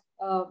over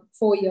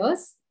 4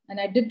 years.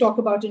 And I did talk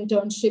about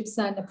internships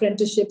and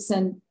apprenticeships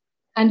and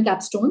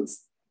capstones.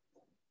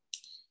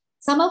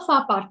 Some of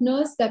our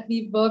partners that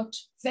we've worked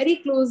very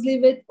closely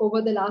with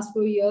over the last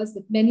 4 years,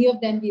 with many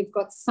of them we've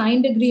got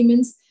signed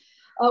agreements.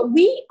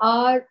 We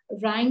are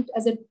ranked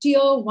as a tier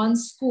 1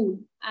 school,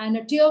 and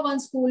a tier 1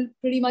 school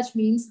pretty much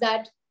means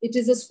that it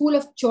is a school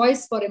of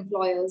choice for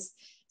employers.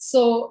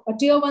 So a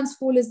tier 1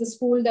 school is the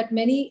school that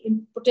many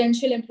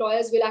potential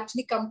employers will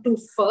actually come to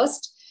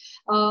first.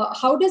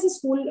 How does a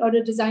school or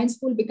a design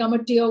school become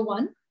a tier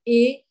 1?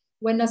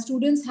 When our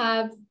students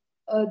have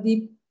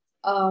the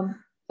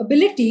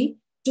ability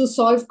to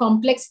solve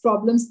complex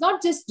problems,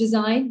 not just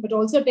design, but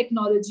also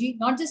technology,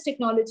 not just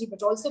technology,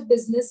 but also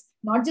business,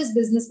 not just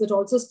business, but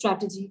also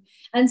strategy.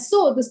 And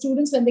so the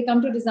students, when they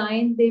come to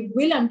design, they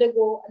will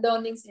undergo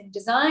learnings in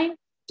design,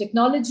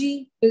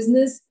 technology,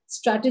 business,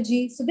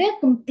 strategy. So they're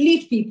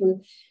complete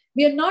people.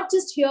 We are not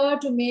just here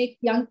to make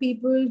young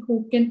people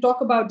who can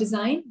talk about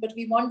design, but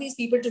we want these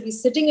people to be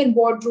sitting in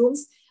boardrooms,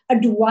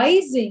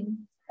 advising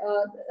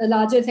a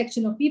larger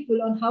section of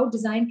people on how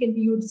design can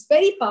be used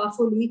very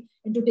powerfully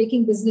into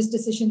taking business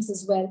decisions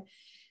as well.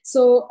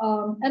 So,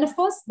 and of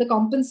course, the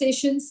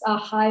compensations are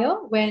higher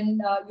when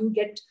you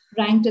get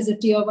ranked as a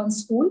tier 1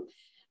 school.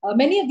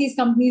 Many of these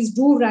companies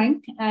do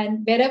rank,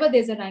 and wherever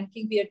there's a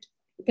ranking, we are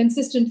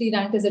consistently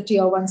ranked as a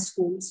tier 1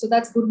 school. So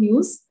that's good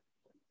news.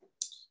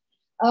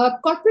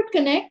 Corporate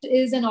Connect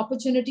is an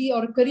opportunity,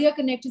 or Career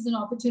Connect is an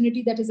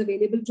opportunity that is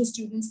available to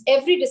students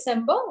every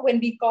December when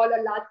we call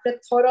a large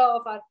plethora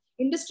of our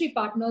industry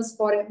partners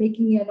for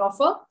making an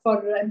offer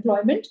for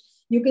employment.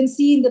 You can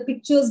see in the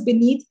pictures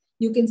beneath,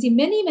 you can see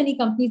many, many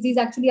companies. These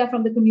actually are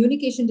from the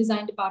communication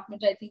design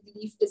department. I think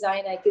Leaf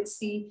Design, I can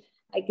see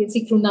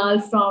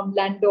Krunal from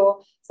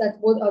Lando. So that's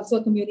both also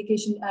a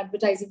communication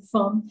advertising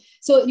firm.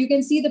 So you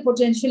can see the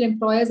potential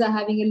employers are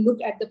having a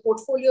look at the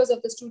portfolios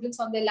of the students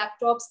on their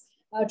laptops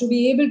to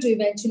be able to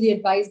eventually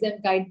advise them,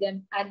 guide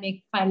them, and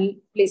make final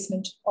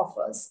placement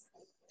offers.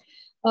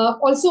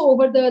 Also,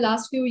 over the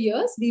last few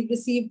years, we've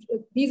received,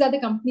 these are the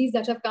companies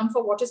that have come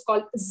for what is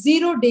called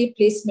zero-day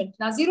placement.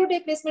 Now, zero-day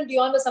placement,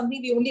 beyond was something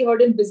we only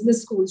heard in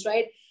business schools,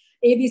 right?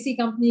 ABC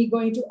company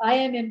going to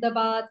IIM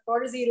Ahmedabad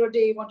for a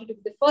 0-day, wanted to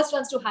be the first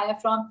ones to hire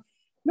from.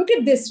 Look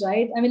at this,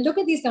 right? I mean, look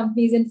at these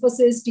companies,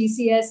 Infosys,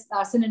 TCS,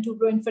 Larsen &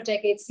 Toubro,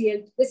 Infotech,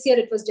 HCL. This year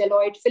it was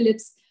Deloitte,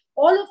 Philips,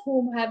 all of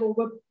whom have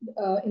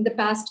in the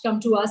past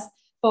come to us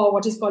for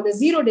what is called a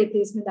 0-day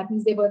placement. That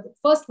means they were the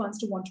first ones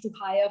to want to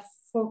hire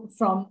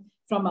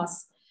from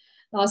us.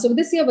 So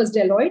this year was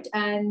Deloitte,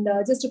 and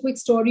just a quick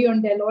story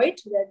on Deloitte.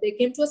 They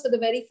came to us for the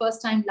very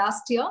first time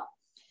last year.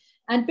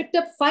 and picked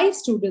up 5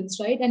 students,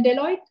 right? And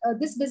Deloitte,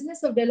 this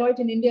business of Deloitte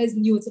in India is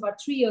new. It's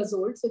about 3 years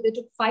old. So they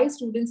took 5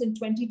 students in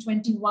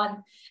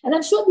 2021. And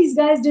I'm sure these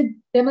guys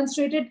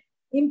demonstrated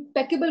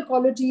impeccable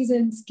qualities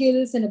and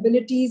skills and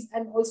abilities,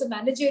 and also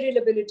managerial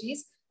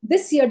abilities.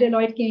 This year,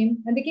 Deloitte came,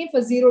 and they came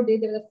for 0 day.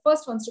 They were the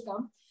first ones to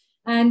come.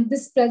 And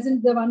this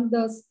present,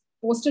 the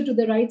poster to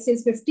the right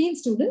says 15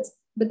 students,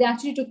 but they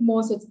actually took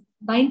more. So it's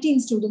 19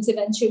 students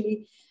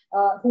eventually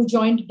who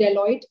joined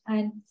Deloitte,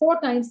 and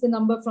 4 times the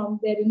number from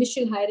their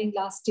initial hiring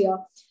last year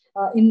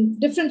in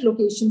different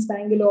locations,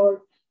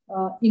 Bangalore,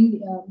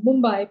 in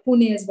Mumbai,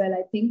 Pune as well,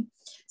 I think.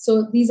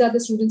 So these are the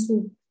students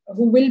who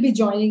will be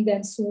joining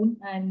them soon,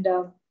 and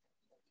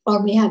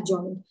or may have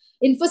joined.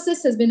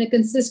 Infosys has been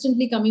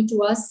consistently coming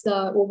to us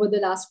over the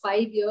last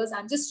 5 years.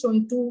 I'm just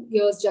showing 2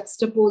 years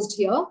juxtaposed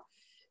here.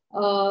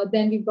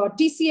 Then we've got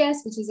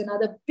TCS, which is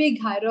another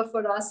big hirer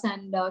for us,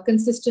 and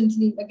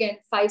consistently, again,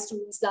 5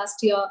 students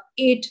last year,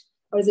 8,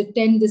 or is it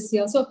 10 this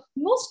year? So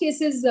in most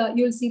cases,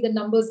 you'll see the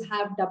numbers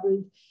have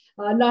doubled.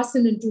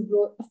 Larsen &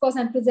 Toubro. Of course,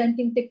 I'm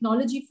presenting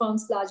technology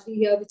firms largely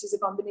here, which is a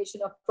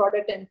combination of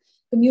product and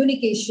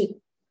communication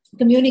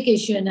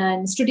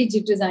and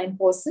strategic design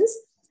courses,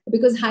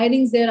 because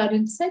hirings there are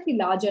in slightly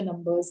larger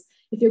numbers.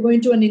 If you're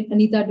going to an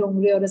Anita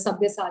Dongre or a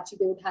Sabyasachi,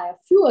 they would hire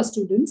fewer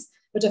students,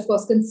 but of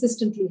course,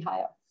 consistently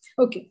higher.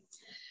 Okay.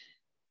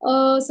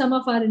 Some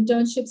of our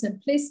internships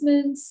and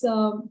placements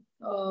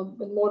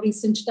in more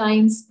recent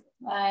times.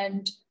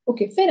 And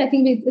okay, fair. I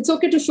think it's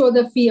okay to show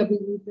the fee.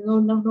 No,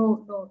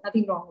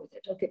 nothing wrong with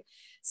it. Okay.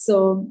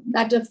 So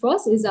that, of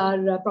course, is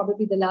our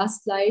probably the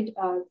last slide.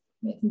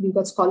 I think we've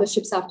got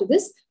scholarships after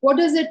this. What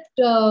is it?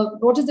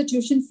 What is the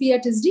tuition fee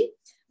at ISDI?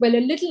 Well, a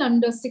little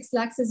under 6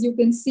 lakhs, as you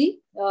can see.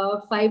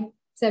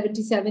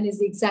 577 is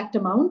the exact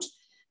amount.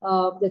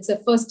 That's a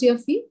first year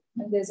fee.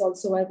 And there's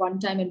also a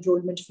one-time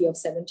enrollment fee of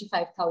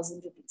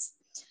 75,000 rupees.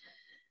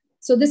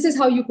 So this is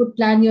how you could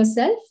plan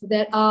yourself.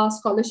 There are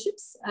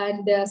scholarships,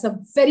 and there are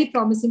some very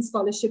promising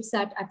scholarships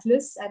at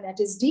Atlas and at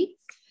ISDI.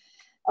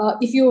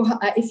 If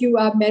you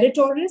are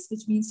meritorious,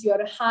 which means you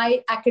are a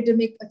high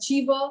academic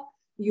achiever,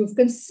 you've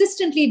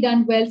consistently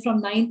done well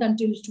from 9th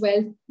until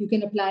 12th, you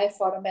can apply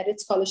for a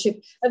merit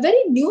scholarship. A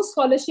very new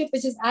scholarship,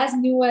 which is as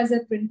new as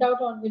a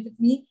printout on with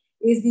me,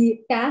 is the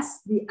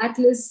TAS, the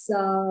Atlas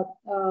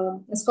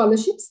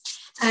scholarships.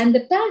 And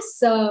the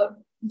TAS,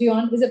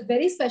 Beyond, is a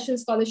very special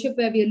scholarship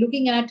where we are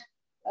looking at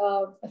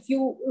a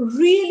few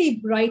really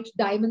bright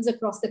diamonds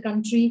across the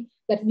country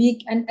that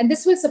and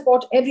this will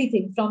support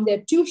everything from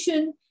their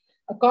tuition,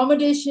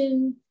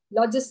 accommodation,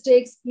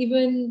 logistics,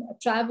 even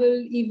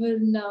travel,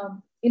 even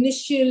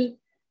initial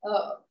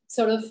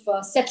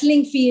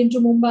settling fee into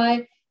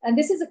Mumbai. And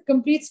this is a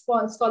complete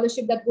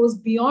scholarship that goes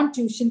beyond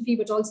tuition fee,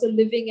 but also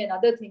living and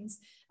other things.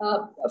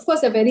 Of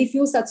course, there are very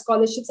few such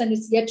scholarships, and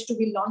it's yet to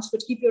be launched,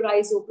 but keep your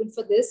eyes open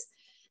for this.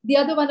 The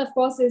other one, of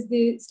course, is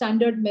the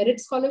standard merit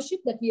scholarship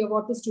that we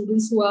award to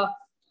students who are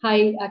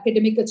high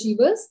academic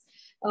achievers.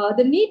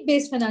 The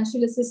need-based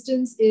financial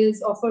assistance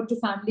is offered to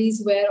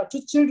families or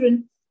to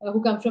children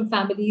who come from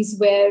families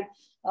where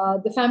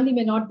the family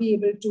may not be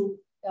able to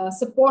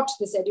support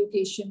this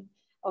education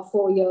of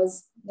 4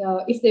 years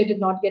if they did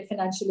not get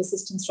financial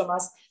assistance from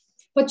us.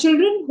 For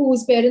children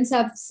whose parents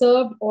have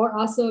served or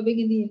are serving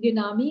in the Indian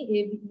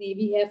Army,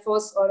 Navy, Air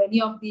Force, or any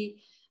of the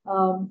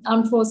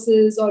armed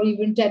forces or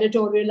even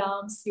territorial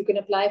arms, you can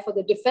apply for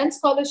the defense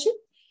scholarship.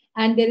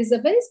 And there is a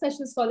very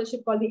special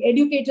scholarship called the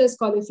Educator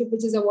Scholarship,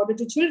 which is awarded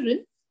to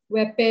children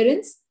where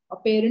parent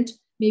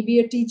may be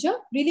a teacher,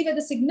 really where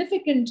the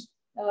significant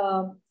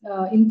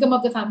income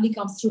of the family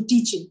comes through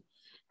teaching.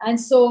 And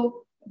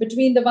so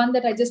between the one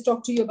that I just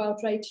talked to you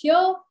about right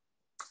here,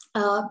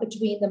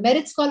 between the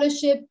merit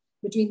scholarship,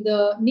 between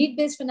the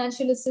need-based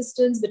financial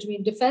assistance,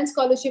 between defense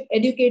scholarship,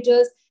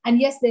 educators, and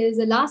yes, there is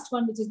a last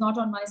one which is not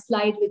on my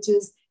slide, which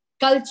is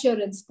culture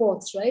and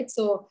sports, right?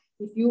 So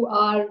if you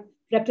are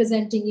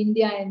representing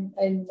India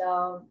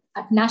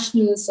at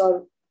nationals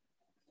or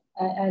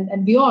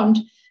and beyond,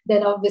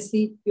 then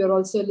obviously you're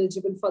also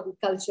eligible for the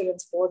culture and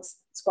sports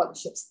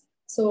scholarships.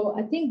 So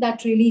I think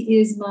that really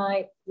is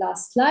my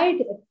last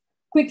slide.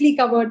 Quickly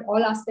covered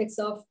all aspects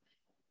of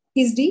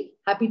ISDI.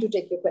 Happy to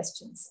take your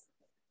questions.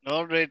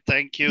 All right.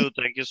 Thank you.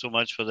 Thank you so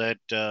much for that,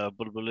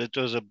 Bulbul. It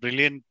was a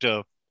brilliant,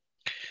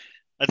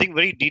 I think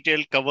very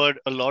detailed, covered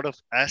a lot of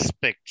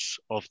aspects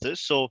of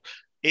this. So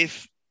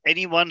if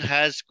anyone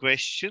has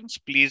questions,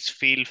 please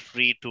feel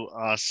free to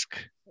ask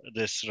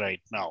this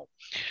right now.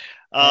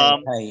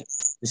 Hi,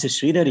 this is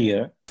Sridhar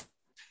here.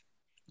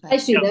 Hi,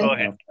 Sridhar. Yeah, go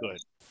ahead.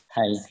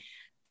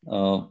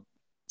 Hi.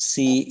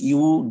 See,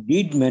 you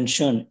did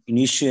mention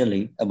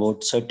initially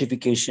about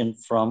certification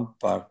from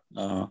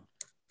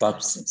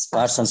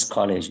Parsons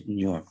College in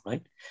New York,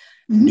 right?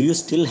 Mm-hmm. Do you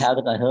still have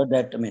that? I heard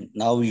that,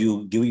 now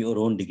you give your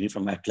own degree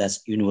from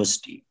Atlas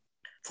University,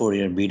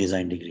 4-year B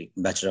design degree,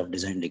 Bachelor of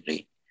Design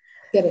degree.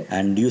 Correct.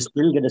 And do you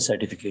still get a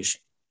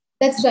certification?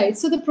 That's right.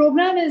 So the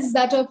program is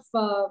that of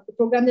the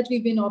program that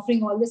we've been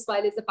offering all this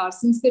while is the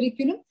Parsons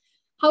curriculum.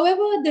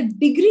 However, the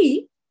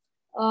degree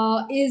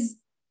is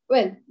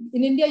well,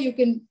 in India, you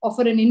can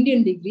offer an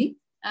Indian degree.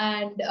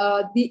 And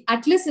the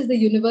Atlas is the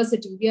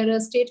university. We are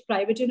a state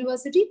private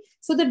university.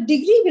 So the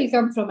degree will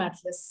come from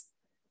Atlas.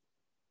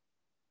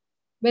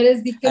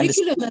 Whereas the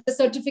curriculum and the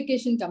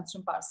certification comes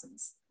from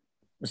Parsons.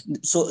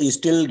 So you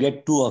still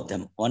get two of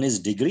them. One is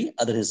degree,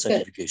 other is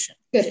certification.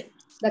 Correct.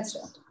 That's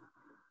right.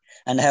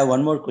 And I have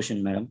one more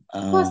question, madam.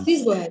 Of course,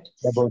 please go ahead.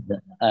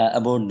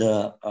 About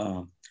the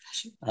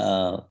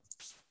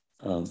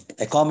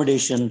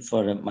accommodation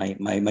for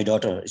my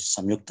daughter,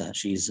 Samyukta.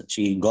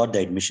 She got the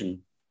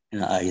admission in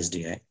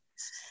ISDI.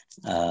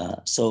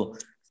 So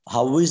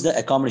how is the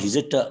accommodation? Is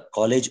it a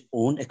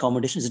college-owned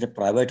accommodation? Is it a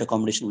private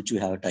accommodation which you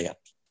have a tie-up?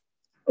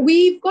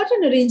 We've got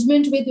an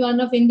arrangement with one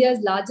of India's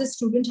largest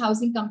student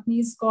housing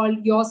companies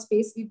called Your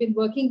Space. We've been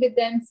working with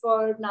them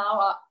for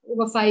now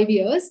over 5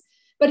 years.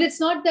 But it's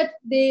not that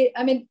they,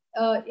 I mean,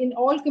 in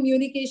all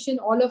communication,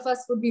 all of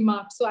us would be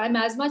marked. So I'm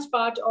as much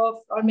part of,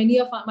 or many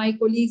of my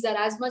colleagues are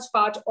as much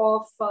part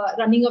of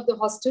running of the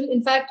hostel.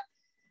 In fact,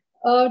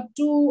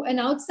 to an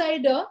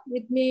outsider,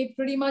 it may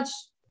pretty much,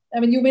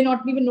 I mean, you may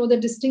not even know the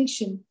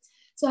distinction.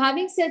 So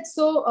having said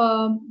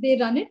so, they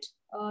run it.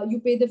 You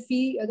pay the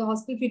fee, the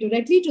hostel fee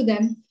directly to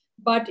them.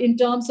 But in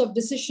terms of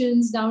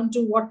decisions down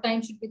to what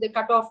time should be the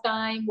cutoff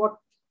time, what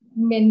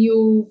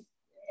menu,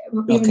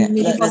 okay,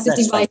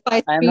 that's fine.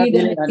 I'm not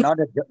really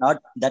not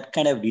that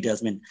kind of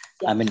details.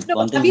 I mean, no,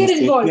 one thing is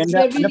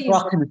safety and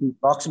the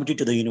proximity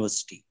to the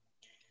university.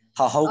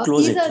 How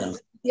close it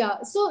is?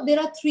 Yeah, so there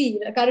are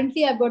 3.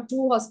 Currently, I've got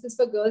 2 hostels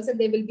for girls, and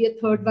there will be a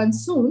 3rd one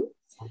soon.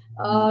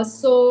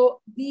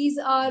 So these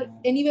are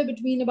anywhere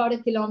between about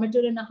 1.5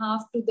 kilometers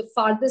to the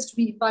farthest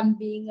one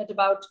being at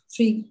about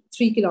 3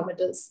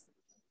 kilometers.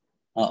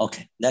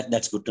 Okay,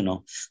 that's good to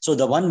know. So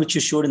the one which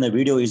you showed in the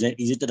video, is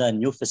it a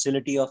new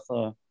facility of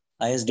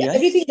ISDI? Yeah,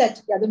 everything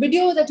the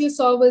video that you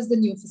saw was the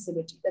new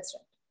facility. That's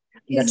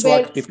right. That's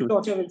what people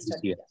daughter will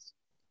study. Yes.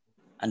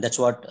 And that's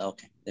what,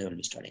 okay, they will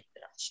be studying.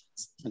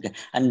 Okay.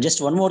 And just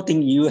one more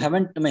thing, you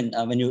haven't,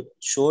 when you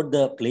showed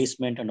the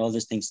placement and all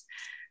these things,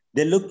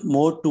 they look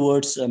more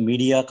towards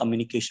media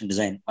communication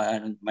design.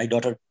 My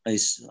daughter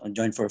is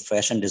joined for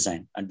fashion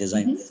design and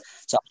design. Mm-hmm.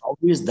 So how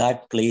is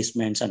that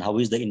placements and how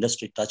is the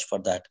industry touch for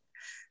that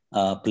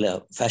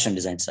fashion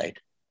design side?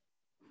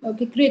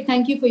 Okay, great.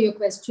 Thank you for your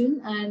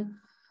question. And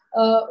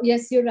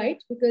yes, you're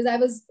right, because I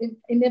was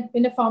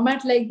in a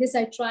format like this,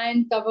 I try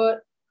and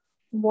cover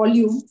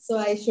volume. So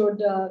I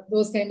showed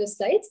those kind of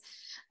slides.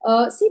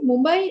 See,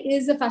 Mumbai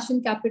is a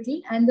fashion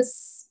capital, and the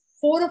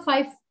 4 or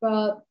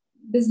 5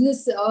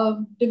 business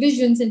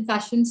divisions in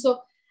fashion.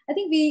 So I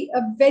think we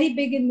are very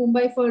big in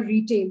Mumbai for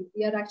retail.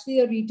 We are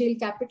actually a retail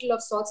capital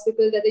of sorts,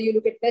 because whether you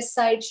look at West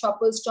Side,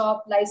 Shoppers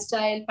Stop,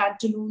 Lifestyle,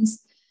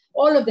 Pantaloons,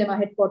 all of them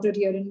are headquartered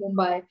here in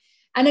Mumbai.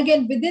 And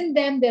again, within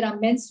them, there are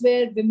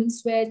menswear,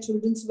 women's wear,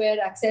 children's wear,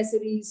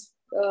 accessories,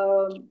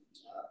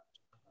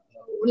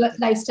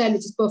 lifestyle,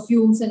 which is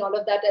perfumes and all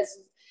of that.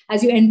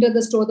 As you enter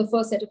the store, the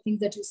first set of things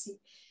that you see.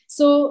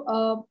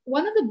 So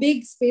one of the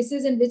big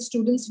spaces in which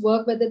students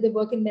work, whether they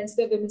work in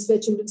menswear, women's wear,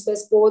 children's wear,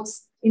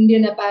 sports,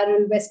 Indian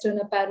apparel, Western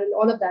apparel,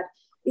 all of that,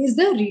 is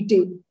the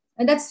retail.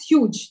 And that's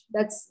huge.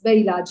 That's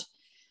very large.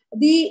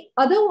 The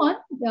other one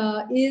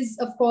is,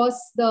 of course,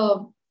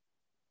 the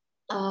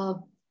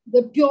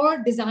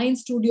pure design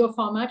studio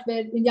format,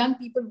 where young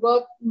people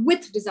work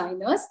with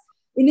designers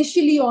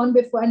initially on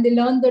before, and they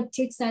learn the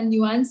tricks and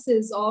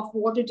nuances of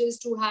what it is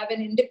to have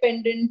an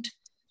independent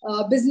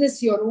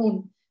business your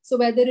own. So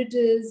whether it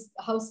is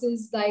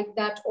houses like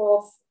that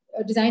of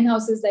design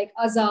houses like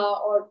Aza,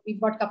 or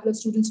we've got a couple of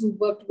students who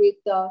worked with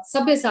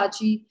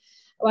Sabyasachi,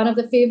 one of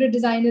the favorite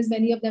designers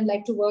many of them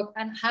like to work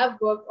and have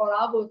worked or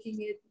are working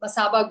with,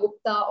 Masaba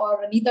Gupta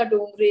or Anita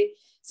Dongre.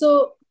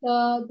 So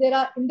there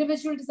are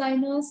individual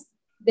designers,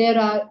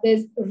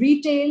 there's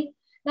retail.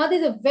 Now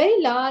there's a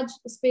very large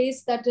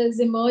space that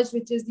has emerged,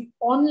 which is the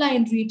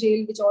online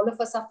retail, which all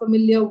of us are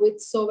familiar with.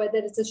 So whether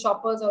it's a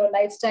Shoppers or a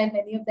Lifestyle,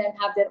 many of them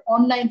have their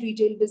online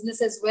retail business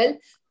as well,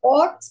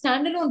 or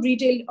standalone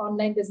retail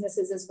online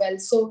businesses as well.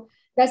 So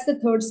that's the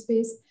 3rd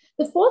space.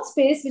 The 4th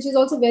space, which is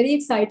also very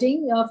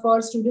exciting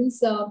for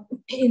students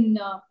in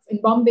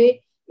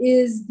Bombay,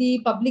 is the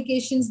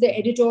publications, the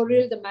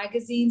editorial, the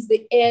magazines,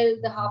 the Elle,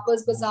 the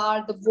Harper's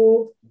Bazaar, the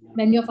Vogue.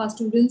 Many of our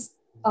students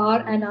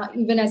are, and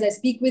even as I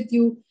speak with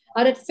you,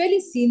 are at fairly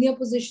senior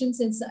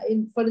positions,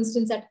 for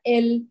instance, at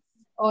Elle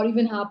or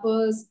even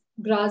Harper's,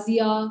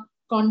 Grazia,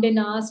 Condé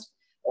Nast,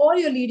 all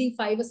your leading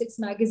 5 or 6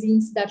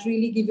 magazines that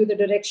really give you the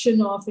direction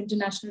of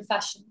international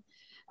fashion.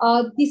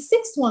 The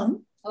 6th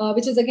one,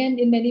 which is again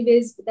in many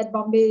ways that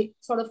Bombay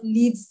sort of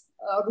rules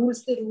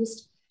the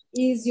roost,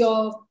 is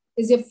your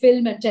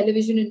film and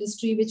television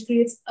industry, which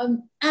creates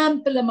an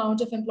ample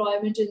amount of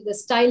employment in the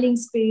styling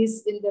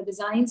space, in the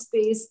design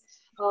space,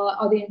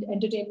 or the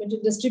entertainment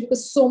industry,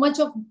 because so much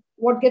of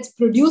what gets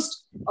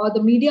produced, or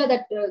the media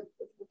that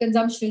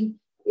consumption,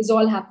 is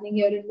all happening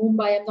here in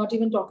Mumbai. I'm not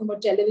even talking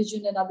about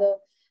television and other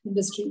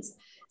industries.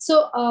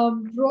 So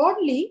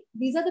broadly,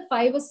 these are the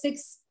 5 or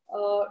 6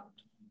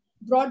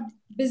 broad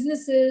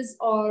businesses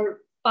or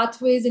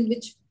pathways in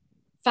which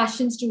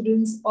fashion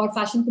students or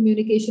fashion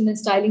communication and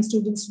styling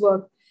students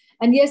work.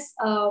 And yes,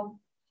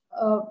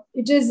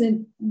 it is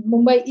in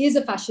Mumbai is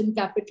a fashion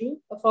capital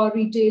for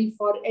retail,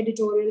 for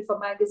editorial, for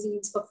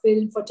magazines, for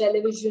film, for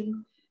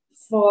television,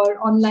 for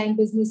online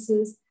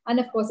businesses. And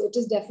of course, it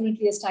is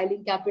definitely a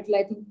styling capital.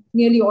 I think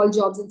nearly all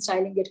jobs in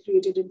styling get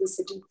created in this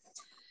city.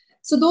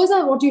 So those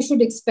are what you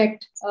should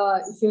expect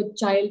if your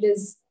child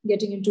is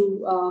getting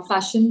into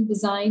fashion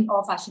design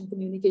or fashion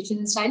communication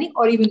and styling,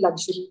 or even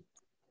luxury.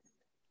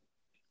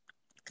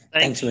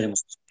 Thanks very much.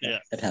 Yeah.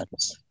 That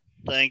helps.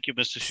 Thank you,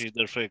 Mr.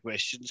 Sridhar, for your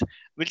questions.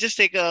 We'll just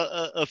take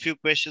a few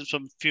questions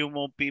from few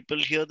more people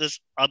here. There's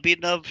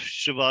Abhinav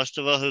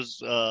Srivastava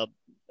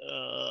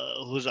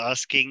who's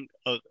asking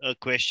a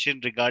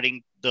question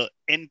regarding the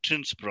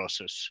entrance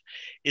process.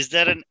 Is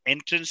there an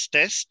entrance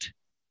test,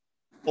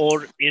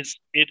 or is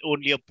it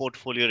only a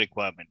portfolio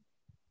requirement?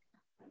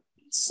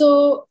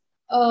 So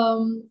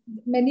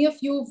many of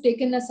you have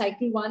taken a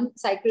cycle 1,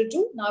 cycle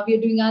 2. Now we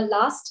are doing our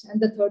last and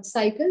the third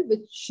cycle,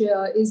 which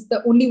is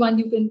the only one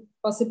you can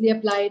possibly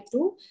apply it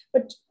to.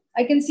 But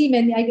I can see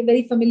many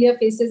very familiar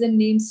faces and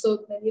names.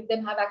 So many of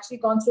them have actually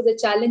gone through the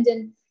challenge,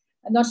 and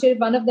I'm not sure if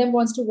one of them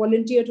wants to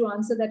volunteer to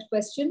answer that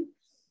question,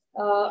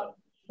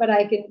 but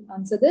I can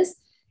answer this.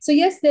 So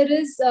yes, there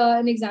is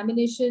an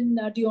examination,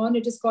 Dion.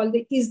 It is called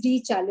the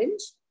ISDI challenge.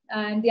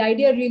 And the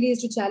idea really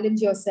is to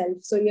challenge yourself.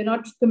 So you're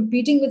not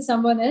competing with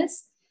someone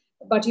else,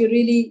 but you're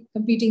really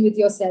competing with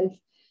yourself.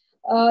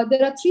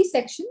 There are 3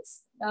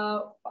 sections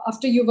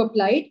after you've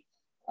applied.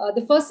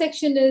 The first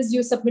section is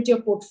you submit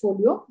your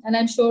portfolio. And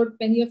I'm sure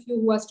many of you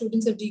who are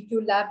students of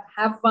DQ Lab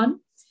have one.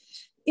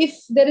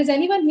 If there is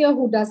anyone here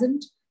who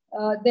doesn't,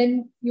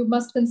 then you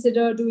must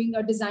consider doing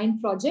a design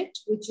project,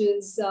 which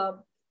is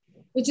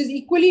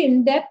equally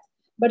in-depth,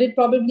 but it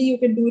probably you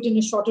can do it in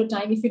a shorter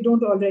time if you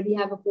don't already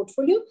have a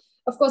portfolio.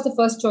 Of course, the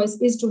first choice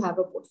is to have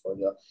a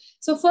portfolio.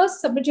 So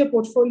first, submit your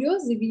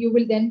portfolios. You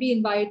will then be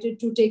invited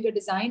to take a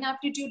design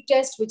aptitude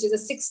test, which is a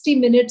 60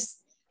 minutes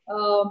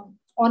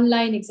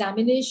online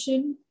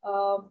examination,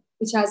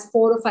 which has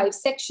 4 or 5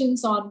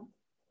 sections on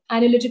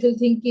analytical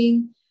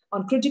thinking,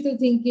 on critical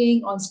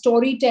thinking, on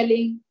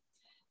storytelling,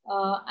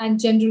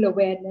 and general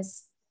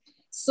awareness.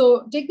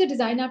 So take the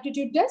design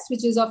aptitude test,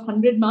 which is of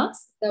 100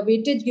 marks. The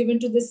weightage given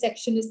to this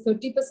section is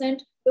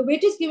 30%. The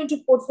weightage given to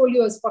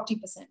portfolio is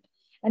 40%.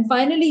 And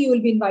finally, you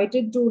will be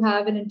invited to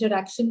have an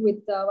interaction with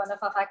one of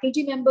our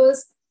faculty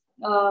members.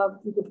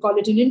 You could call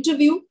it an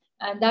interview,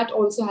 and that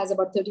also has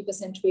about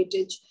 30%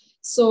 weightage.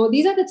 So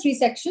these are the 3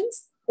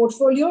 sections: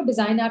 portfolio,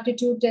 design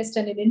aptitude test,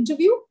 and an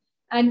interview.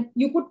 And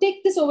you could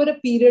take this over a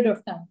period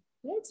of time,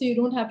 right? So you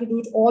don't have to do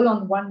it all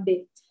on one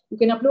day. You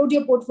can upload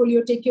your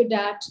portfolio, take your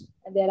DAT,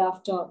 and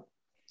thereafter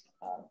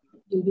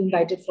you'll be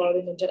invited for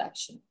an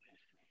interaction.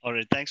 All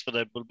right, thanks for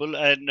that, Bulbul.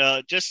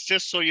 And just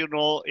so you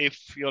know,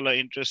 if you all are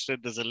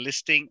interested, there's a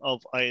listing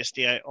of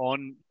ISDI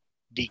on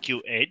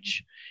DQ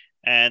Edge,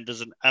 and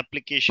there's an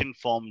application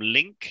form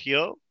link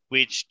here,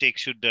 which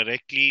takes you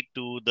directly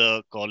to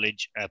the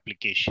college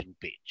application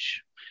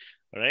page.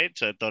 All right,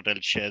 so I thought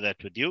I'll share that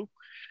with you.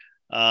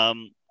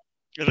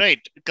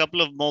 Right, a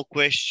couple of more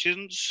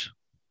questions.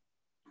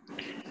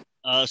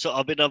 So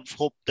Abhinav,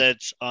 hope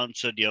that's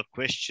answered your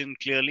question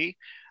clearly.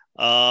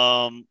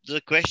 There's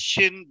a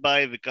question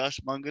by Vikas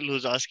Mangal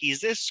who's asking, is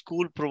there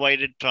school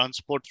provided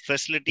transport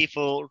facility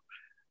for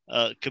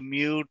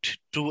commute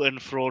to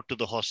and fro to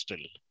the hostel?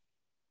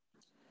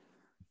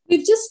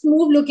 We've just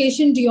moved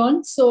location,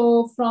 Dion.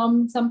 So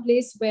from some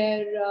place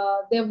where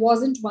there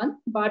wasn't one,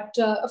 but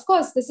of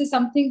course, this is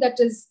something that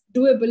is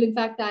doable. In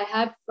fact, I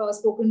have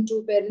spoken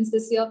to parents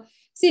this year.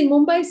 See, in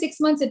Mumbai, 6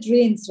 months, it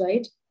rains,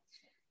 right?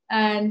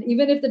 And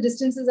even if the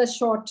distances are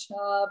short,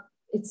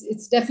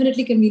 it's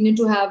definitely convenient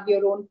to have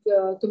your own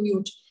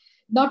commute.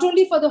 Not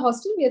only for the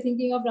hostel, we are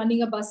thinking of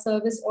running a bus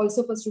service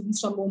also for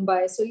students from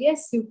Mumbai. So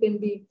yes, you can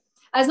be,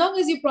 as long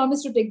as you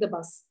promise to take the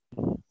bus.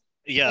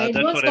 Yeah, right?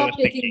 Don't stop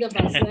taking the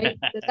bus, right?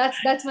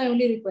 That's my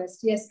only request.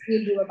 Yes,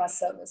 we'll do a bus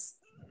service.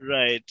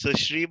 Right. So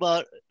Sri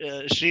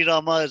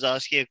Rama is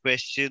asking a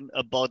question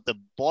about the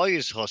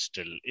boys'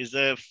 hostel. Is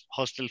there a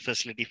hostel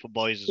facility for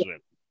boys as well?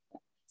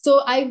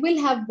 So I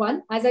will have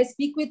one. As I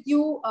speak with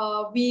you,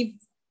 we've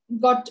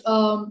got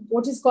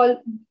what is called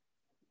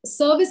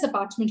service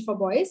apartment for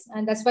boys.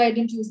 And that's why I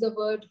didn't use the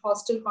word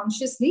hostel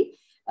consciously.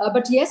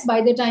 But yes,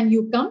 by the time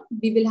you come,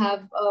 we will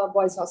have a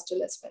boys'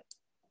 hostel as well.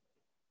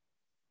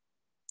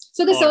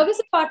 So the service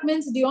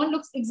apartments, Dion,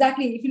 looks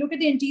exactly, if you look at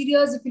the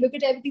interiors, if you look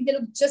at everything, they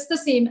look just the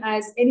same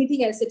as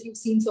anything else that you've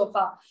seen so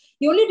far.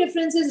 The only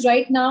difference is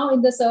right now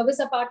in the service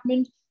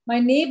apartment, my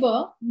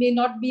neighbor may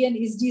not be an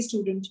ISDI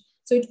student.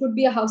 So it could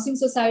be a housing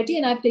society,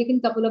 and I've taken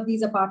a couple of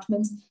these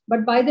apartments.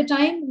 But by the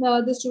time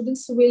the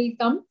students will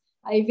come,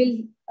 I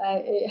will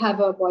have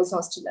a boys'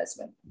 hostel as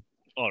well.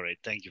 All right,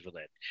 thank you for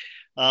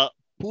that.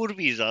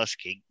 Purvi is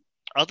asking,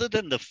 other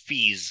than the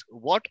fees,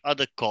 what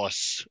other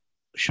costs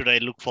should I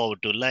look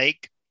forward to?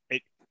 Like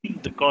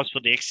the cost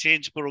for the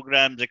exchange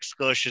programs,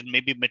 excursion,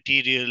 maybe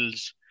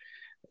materials.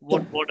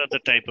 What are the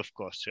type of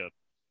costs here?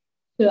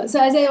 Sure. So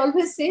as I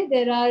always say,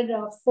 there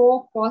are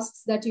 4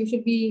 costs that you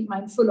should be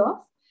mindful of.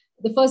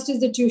 The first is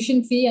the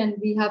tuition fee, and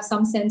we have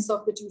some sense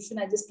of the tuition.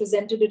 I just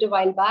presented it a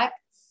while back.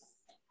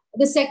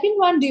 The second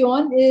one,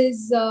 Dion,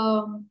 is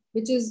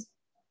which is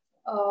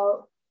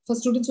for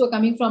students who are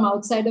coming from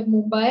outside of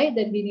Mumbai.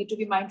 Then we need to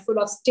be mindful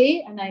of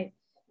stay, and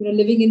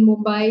living in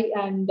Mumbai,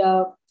 and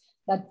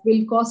that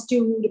will cost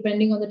you,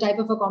 depending on the type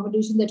of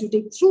accommodation that you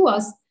take through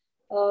us,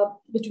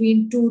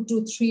 between 2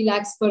 to 3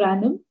 lakhs per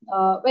annum.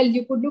 Well,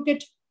 you could look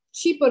at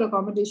cheaper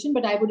accommodation,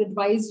 but I would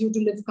advise you to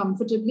live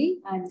comfortably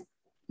and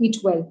eat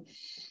well.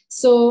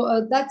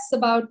 So that's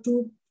about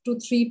 2 to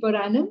 3 per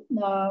annum,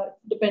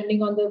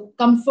 depending on the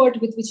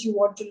comfort with which you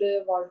want to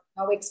live, or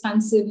how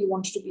expansive you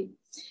want to be,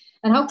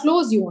 and how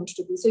close you want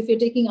to be. So if you're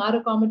taking our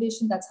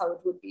accommodation, that's how it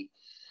would be.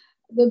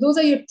 Those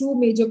are your 2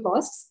 major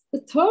costs.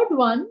 The third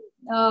one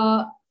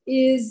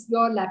is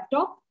your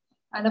laptop.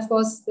 And of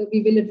course,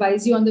 we will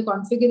advise you on the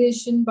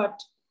configuration,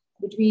 but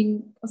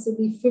between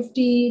possibly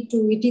 50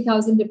 to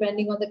 80,000,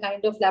 depending on the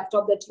kind of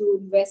laptop that you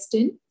invest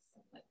in.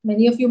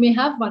 Many of you may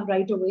have one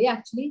right away,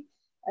 actually,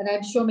 and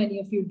I'm sure many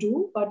of you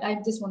do, but I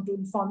just want to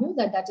inform you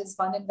that that is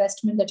one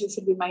investment that you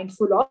should be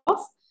mindful of.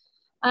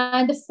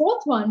 And the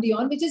fourth one,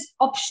 Dion, which is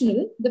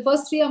optional. The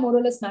first 3 are more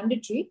or less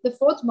mandatory. The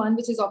fourth one,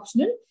 which is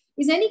optional,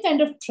 is any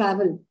kind of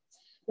travel.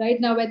 Right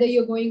now, whether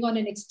you're going on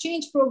an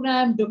exchange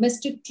program,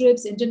 domestic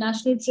trips,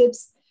 international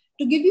trips,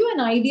 to give you an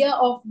idea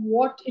of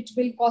what it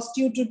will cost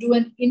you to do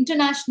an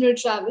international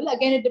travel.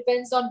 Again, it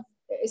depends on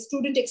a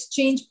student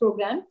exchange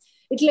program.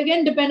 It will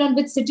again depend on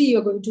which city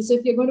you're going to. So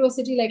if you're going to a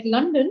city like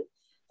London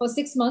for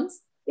 6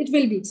 months, it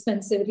will be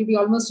expensive. It will be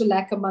almost a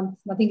lakh a month,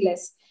 nothing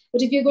less.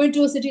 But if you're going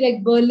to a city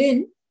like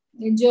Berlin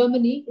in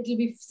Germany, it will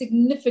be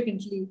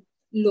significantly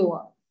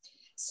lower.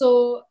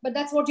 So, but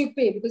that's what you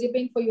pay, because you're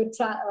paying for your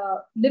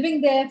living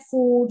there,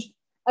 food,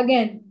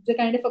 again, the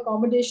kind of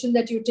accommodation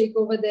that you take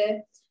over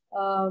there.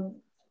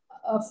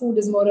 Food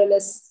is more or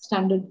less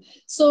standard.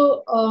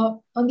 So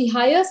on the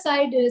higher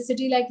side, a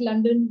city like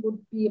London would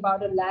be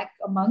about a lakh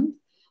a month,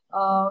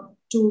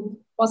 to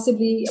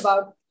possibly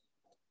about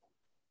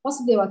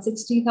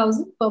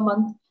 60,000 per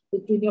month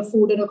between your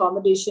food and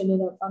accommodation in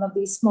one of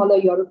these smaller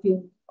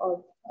European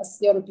or a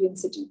European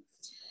city.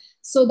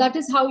 So that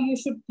is how you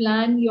should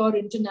plan your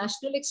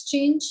international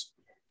exchange.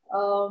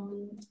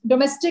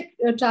 Domestic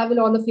travel,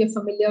 all of you are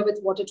familiar with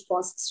what it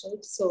costs,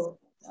 right? So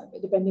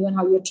depending on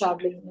how you're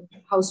traveling and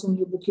how soon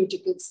you book your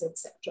tickets,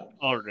 etc.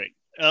 All right.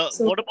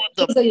 So what about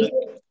the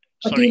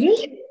material?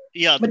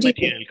 Yeah, the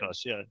material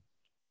cost. Yeah.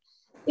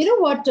 You know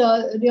what,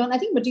 Rion, I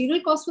think material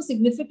costs were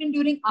significant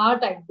during our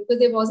time, because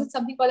there wasn't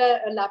something called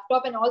a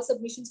laptop, and all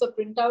submissions were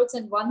printouts,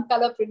 and one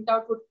color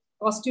printout would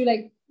cost you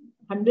like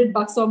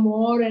 $100 or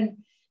more, and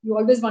you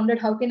always wondered,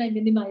 how can I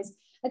minimize?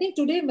 I think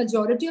today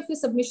majority of your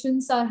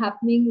submissions are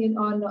happening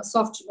on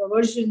soft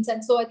versions,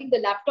 and so I think the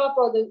laptop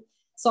or the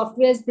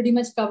softwares pretty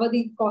much cover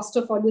the cost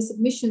of all your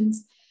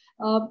submissions.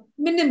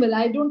 Minimal.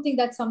 I don't think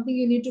that's something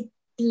you need to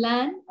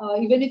plan.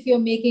 Even if you're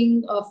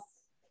making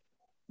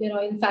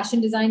in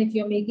fashion design, if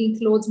you're making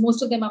clothes,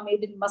 most of them are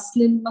made in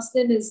muslin.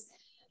 Muslin is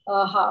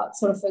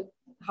sort of a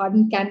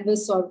hardened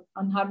canvas or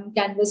unhardened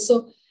canvas.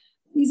 So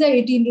these are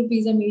 18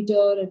 rupees a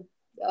meter.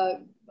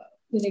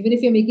 And even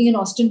if you're making an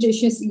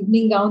ostentatious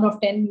evening gown of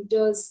 10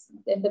 meters,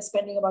 you end up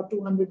spending about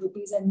 200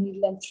 rupees and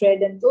needle and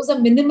thread. And those are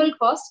minimal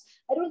costs.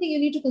 I don't think you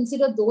need to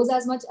consider those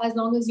as much, as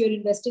long as you're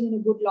investing in a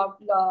good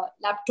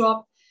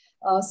laptop,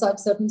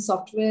 certain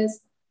softwares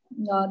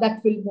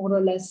that will more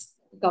or less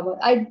cover.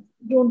 I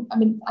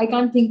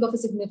can't think of a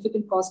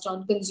significant cost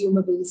on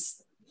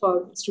consumables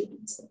for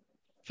students.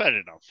 Fair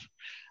enough.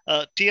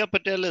 Tia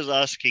Patel is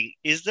asking,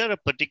 is there a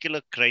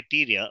particular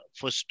criteria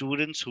for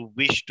students who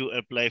wish to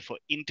apply for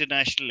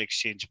international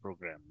exchange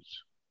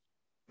programs?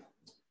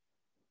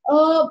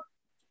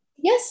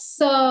 Yes.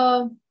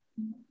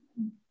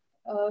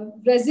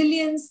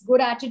 Resilience,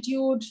 good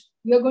attitude.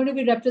 You're going to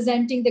be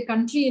representing the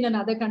country in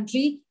another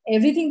country.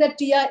 Everything that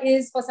Tia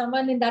is for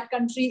someone in that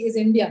country is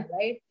India,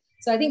 right?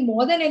 So I think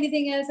more than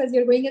anything else, as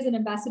you're going as an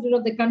ambassador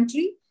of the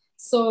country,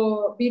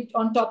 so be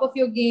on top of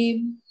your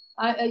game.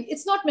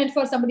 It's not meant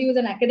for somebody who's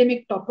an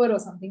academic topper or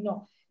something.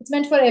 No, it's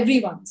meant for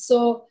everyone.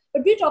 So,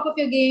 but be top of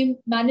your game,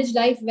 manage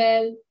life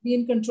well, be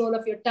in control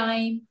of your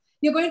time.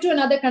 You're going to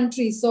another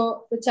country,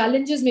 so the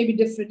challenges may be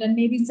different, and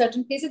maybe in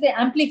certain cases they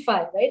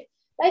amplify, right?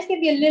 Life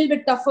can be a little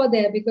bit tougher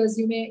there, because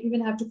you may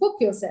even have to cook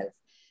yourself.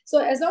 So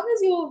as long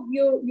as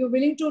you're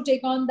willing to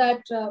take on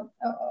that,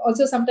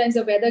 also sometimes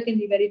the weather can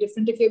be very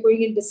different if you're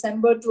going in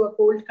December to a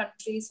cold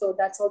country. So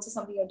that's also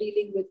something you're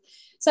dealing with.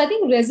 So I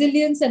think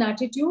resilience and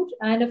attitude,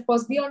 and of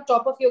course, be on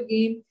top of your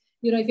game.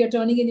 If you're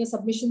turning in your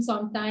submissions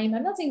on time,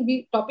 I'm not saying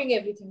be topping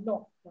everything,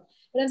 no.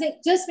 But I'm saying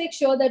just make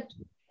sure that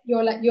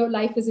your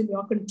life is in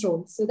your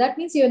control. So that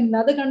means you're in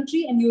another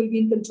country and you will be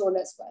in control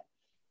as well.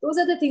 Those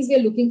are the things we are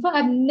looking for.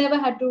 I've never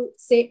had to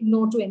say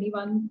no to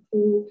anyone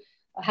who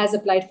has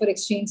applied for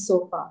exchange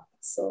so far.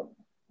 So,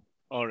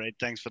 all right,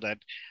 thanks for that.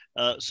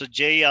 So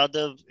Jay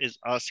Yadav is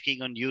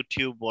asking on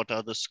YouTube, what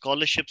are the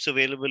scholarships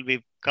available?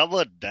 We've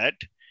covered that.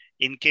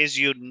 In case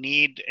you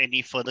need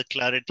any further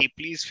clarity,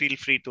 please feel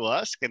free to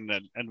ask, and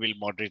we'll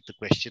moderate the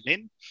question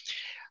in.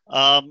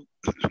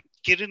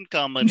 Kiran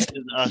Kaman is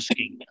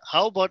asking,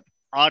 how about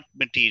art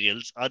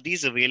materials? Are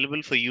these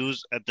available for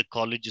use at the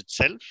college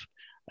itself?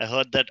 I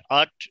heard that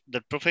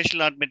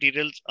professional art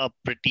materials are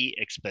pretty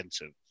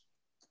expensive.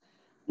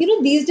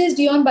 These days,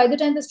 Dion, by the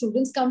time the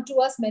students come to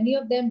us, many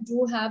of them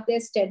do have their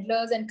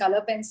Staedtlers and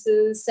color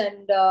pencils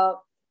and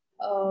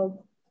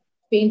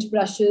paint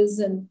brushes.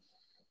 And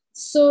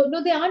so,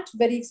 no, they aren't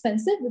very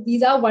expensive.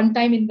 These are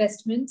one-time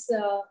investments.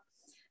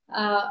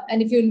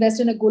 And if you invest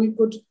in a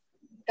good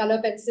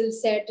color pencil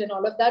set and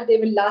all of that, they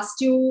will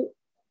last you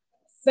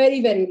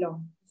very, very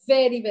long.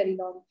 Very, very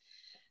long.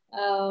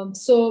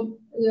 So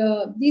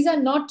these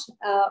are not,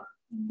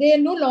 they are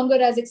no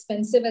longer as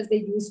expensive as they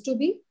used to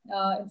be.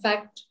 In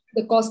fact,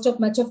 the cost of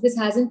much of this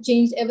hasn't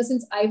changed ever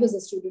since I was a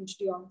student,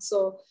 Dion.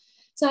 So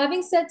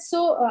having said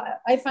so,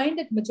 I find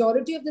that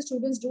majority of the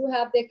students do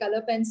have their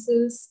color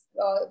pencils,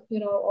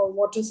 or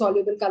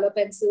water-soluble color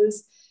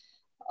pencils,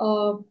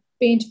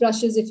 paint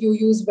brushes if you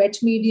use wet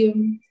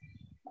medium.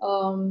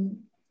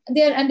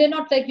 They're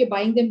not like you're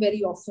buying them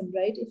very often,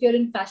 right? If you're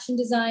in fashion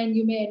design,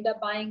 you may end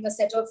up buying a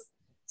set of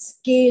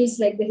scales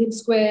like the hip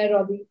square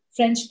or the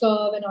French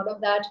curve and all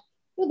of that.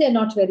 No, they're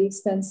not very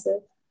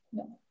expensive.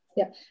 No.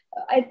 Yeah,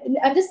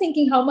 I'm just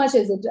thinking, how much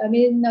is it? I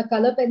mean, a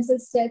color pencil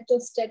set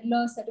of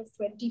Staedtler, set of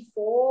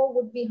 24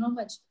 would be how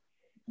much?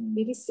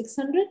 Maybe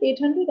 600,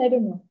 800? I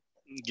don't know.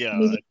 Yeah,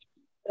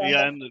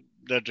 and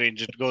that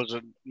range, it goes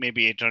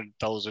maybe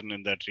 800,000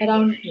 in that range.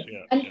 Around,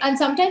 yeah. And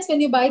sometimes when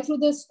you buy through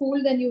the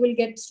school, then you will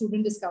get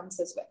student discounts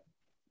as well.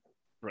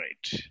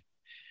 Right.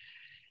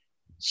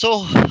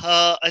 So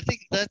I think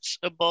that's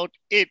about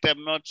it.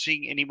 I'm not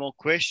seeing any more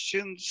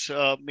questions.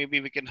 Maybe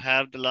we can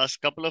have the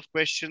last couple of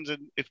questions,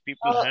 and if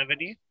people have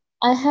any.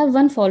 I have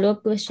one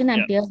follow-up question.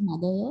 I'm Priya's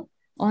mother here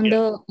on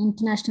the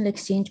international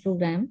exchange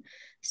program.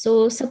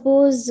 So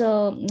suppose there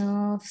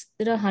are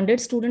 100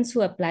 students who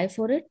apply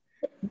for it.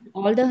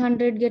 All the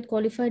 100 get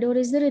qualified, or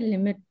is there a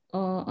limit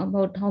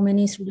about how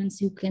many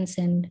students you can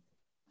send?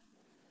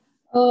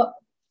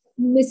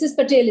 Mrs.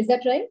 Patel, is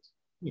that right?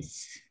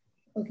 Yes.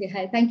 Okay,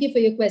 hi. Thank you for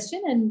your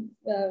question, and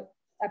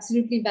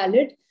absolutely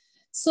valid.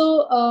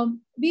 So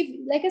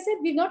like I said,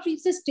 we've not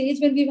reached the stage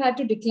when we've had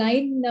to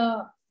decline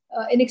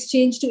an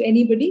exchange to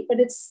anybody, but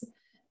it's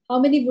how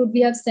many would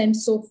we have sent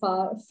so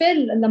far? A fair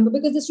number,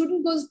 because the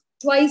student goes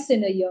twice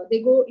in a year.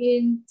 They go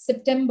in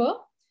September,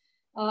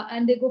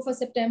 and they go for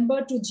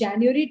September to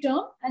January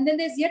term. And then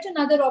there's yet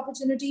another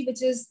opportunity,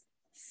 which is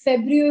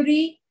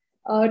February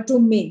to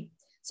May.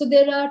 So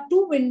there are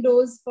 2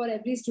 windows for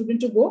every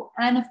student to go.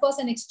 And of course,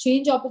 an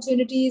exchange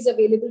opportunity is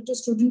available to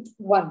student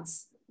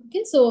once.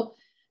 Okay, so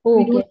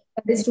we don't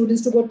have the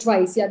students to go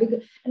twice. Yeah,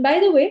 and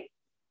by the way,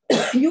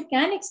 you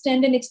can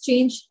extend an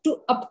exchange to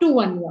up to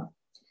 1 year.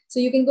 So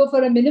you can go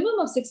for a minimum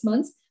of 6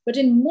 months, but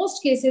in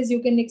most cases, you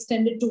can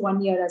extend it to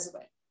 1 year as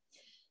well.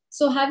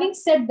 So having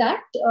said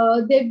that,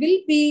 there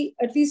will be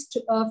at least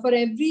for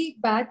every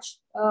batch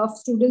of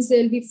students,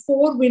 there will be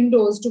 4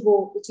 windows to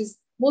go, which is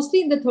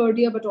mostly in the 3rd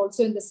year, but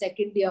also in the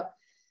 2nd year.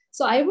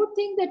 So I would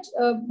think that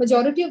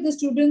majority of the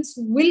students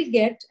will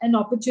get an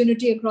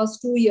opportunity across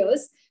 2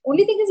 years.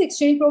 Only thing is,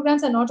 exchange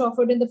programs are not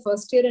offered in the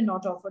 1st year and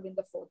not offered in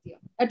the 4th year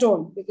at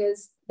all,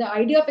 because the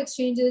idea of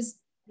exchange is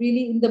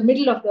really in the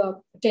middle of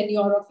the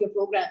tenure of your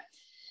program.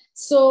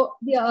 So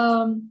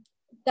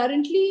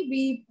currently,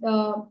 we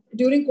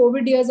during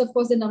COVID years, of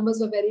course, the numbers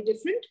were very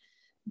different,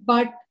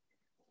 but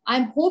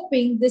I'm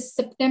hoping this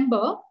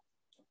September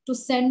to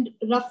send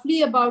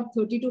roughly about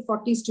 30 to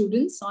 40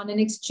 students on an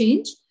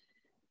exchange,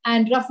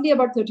 and roughly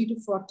about 30 to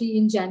 40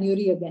 in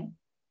January again.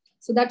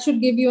 So that should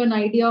give you an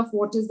idea of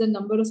what is the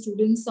number of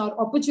students or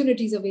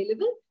opportunities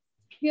available.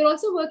 We are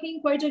also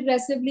working quite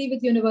aggressively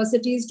with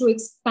universities to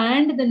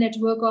expand the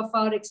network of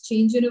our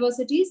exchange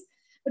universities.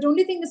 But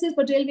only thing, Mrs.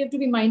 Patel, we have to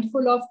be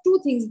mindful of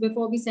 2 things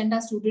before we send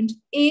our student.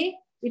 A,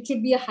 it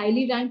should be a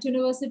highly ranked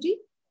university,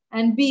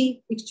 and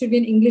B, it should be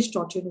an English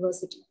taught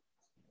university,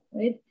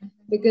 right?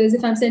 Because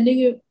if I'm sending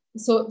you,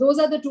 so those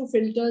are the 2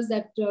 filters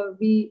that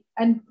we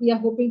are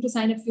hoping to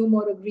sign a few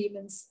more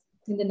agreements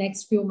in the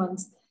next few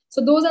months.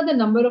 So those are the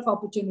number of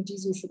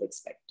opportunities you should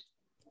expect.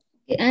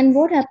 And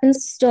what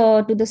happens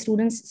to the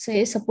students,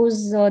 say,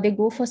 suppose they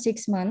go for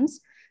 6 months,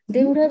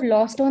 they would have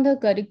lost on the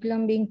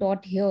curriculum being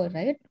taught here,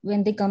 right?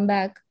 When they come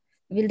back,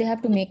 will they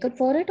have to make up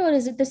for it, or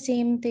is it the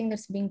same thing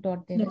that's being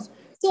taught there? No.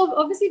 So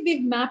obviously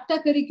we've mapped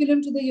our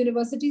curriculum to the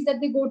universities that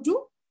they go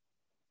to.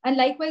 And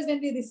likewise,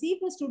 when we receive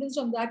the students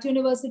from that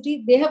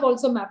university, they have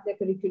also mapped their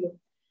curriculum.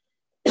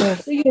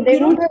 So they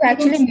don't have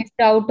actually missed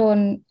out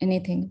on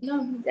anything.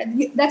 No,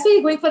 that's why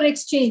you're going for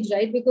exchange,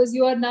 right? Because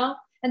you are now,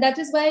 and that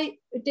is why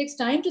it takes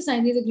time to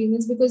sign these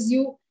agreements, because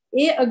you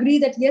agree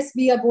that yes,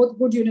 we are both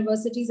good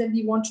universities and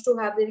we want to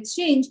have the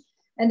exchange.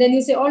 And then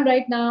you say, all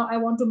right, now I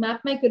want to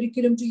map my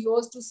curriculum to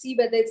yours to see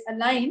whether it's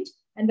aligned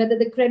and whether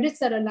the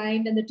credits are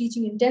aligned and the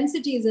teaching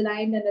intensity is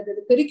aligned and whether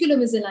the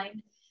curriculum is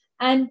aligned.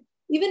 And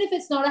even if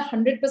it's not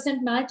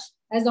 100% match,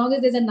 as long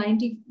as there's a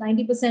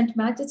 90%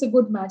 match, it's a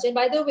good match. And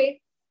by the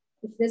way,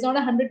 If there's not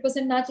a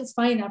 100% match, it's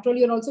fine. After all,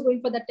 you're also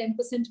going for that 10%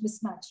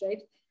 mismatch,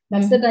 right?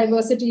 That's the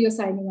diversity you're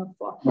signing up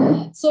for.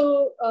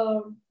 So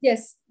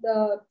yes,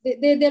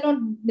 they're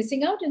not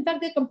missing out. In fact,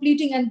 they're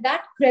completing, and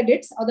that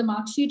credits or the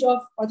mark sheet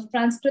of or the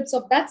transcripts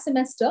of that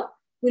semester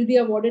will be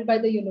awarded by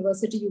the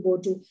university you go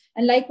to.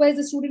 And likewise,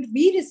 the student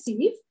we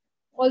receive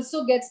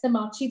also gets the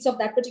mark sheets of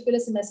that particular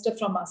semester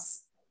from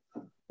us.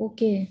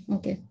 Okay.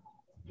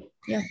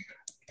 Yeah.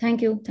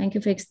 Thank you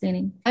for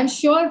explaining. I'm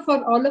sure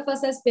for all of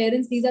us as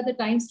parents, these are the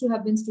times to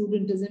have been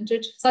student, isn't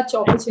it? Such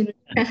opportunity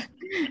that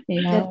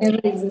never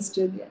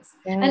existed, yes.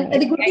 Yeah. And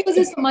the good news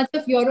is for much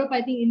of Europe,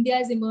 I think India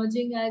is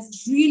emerging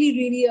as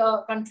really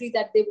a country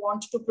that they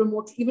want to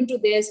promote even to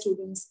their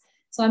students.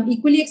 So I'm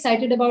equally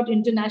excited about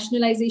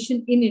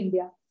internationalization in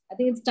India. I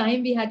think it's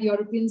time we had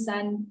Europeans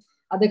and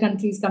other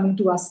countries coming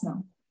to us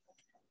now.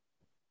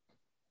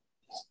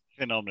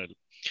 Phenomenal.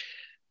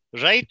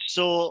 Right.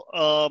 So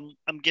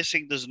I'm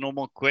guessing there's no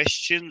more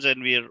questions,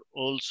 and we're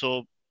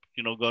also,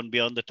 gone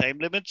beyond the time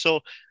limit. So,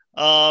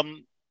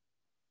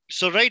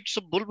 So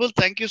Bulbul,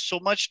 thank you so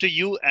much to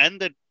you and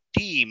the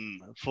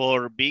team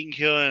for being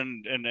here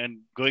and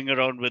going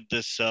around with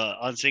this,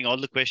 answering all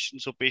the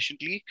questions so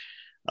patiently.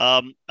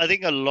 I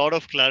think a lot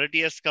of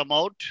clarity has come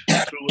out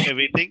through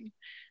everything,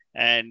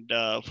 and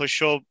for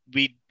sure,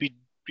 we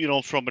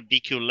from a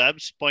DQ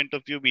Labs point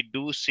of view, we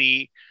do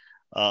see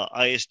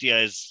ISDI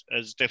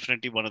as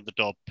definitely one of the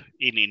top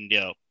in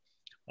India,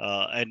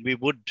 and we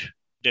would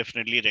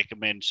definitely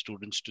recommend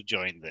students to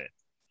join there.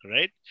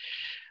 Right?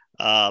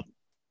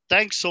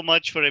 Thanks so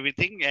much for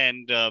everything,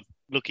 and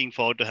looking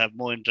forward to have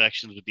more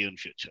interactions with you in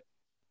future.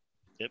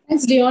 Yep.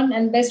 Thanks, Leon,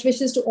 and best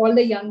wishes to all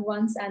the young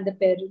ones and the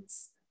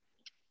parents.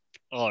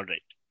 All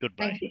right.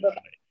 Goodbye. Thank you.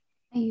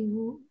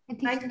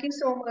 Bye-bye. Thank you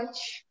so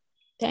much.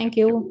 Thank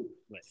you.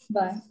 Bye.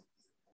 Bye.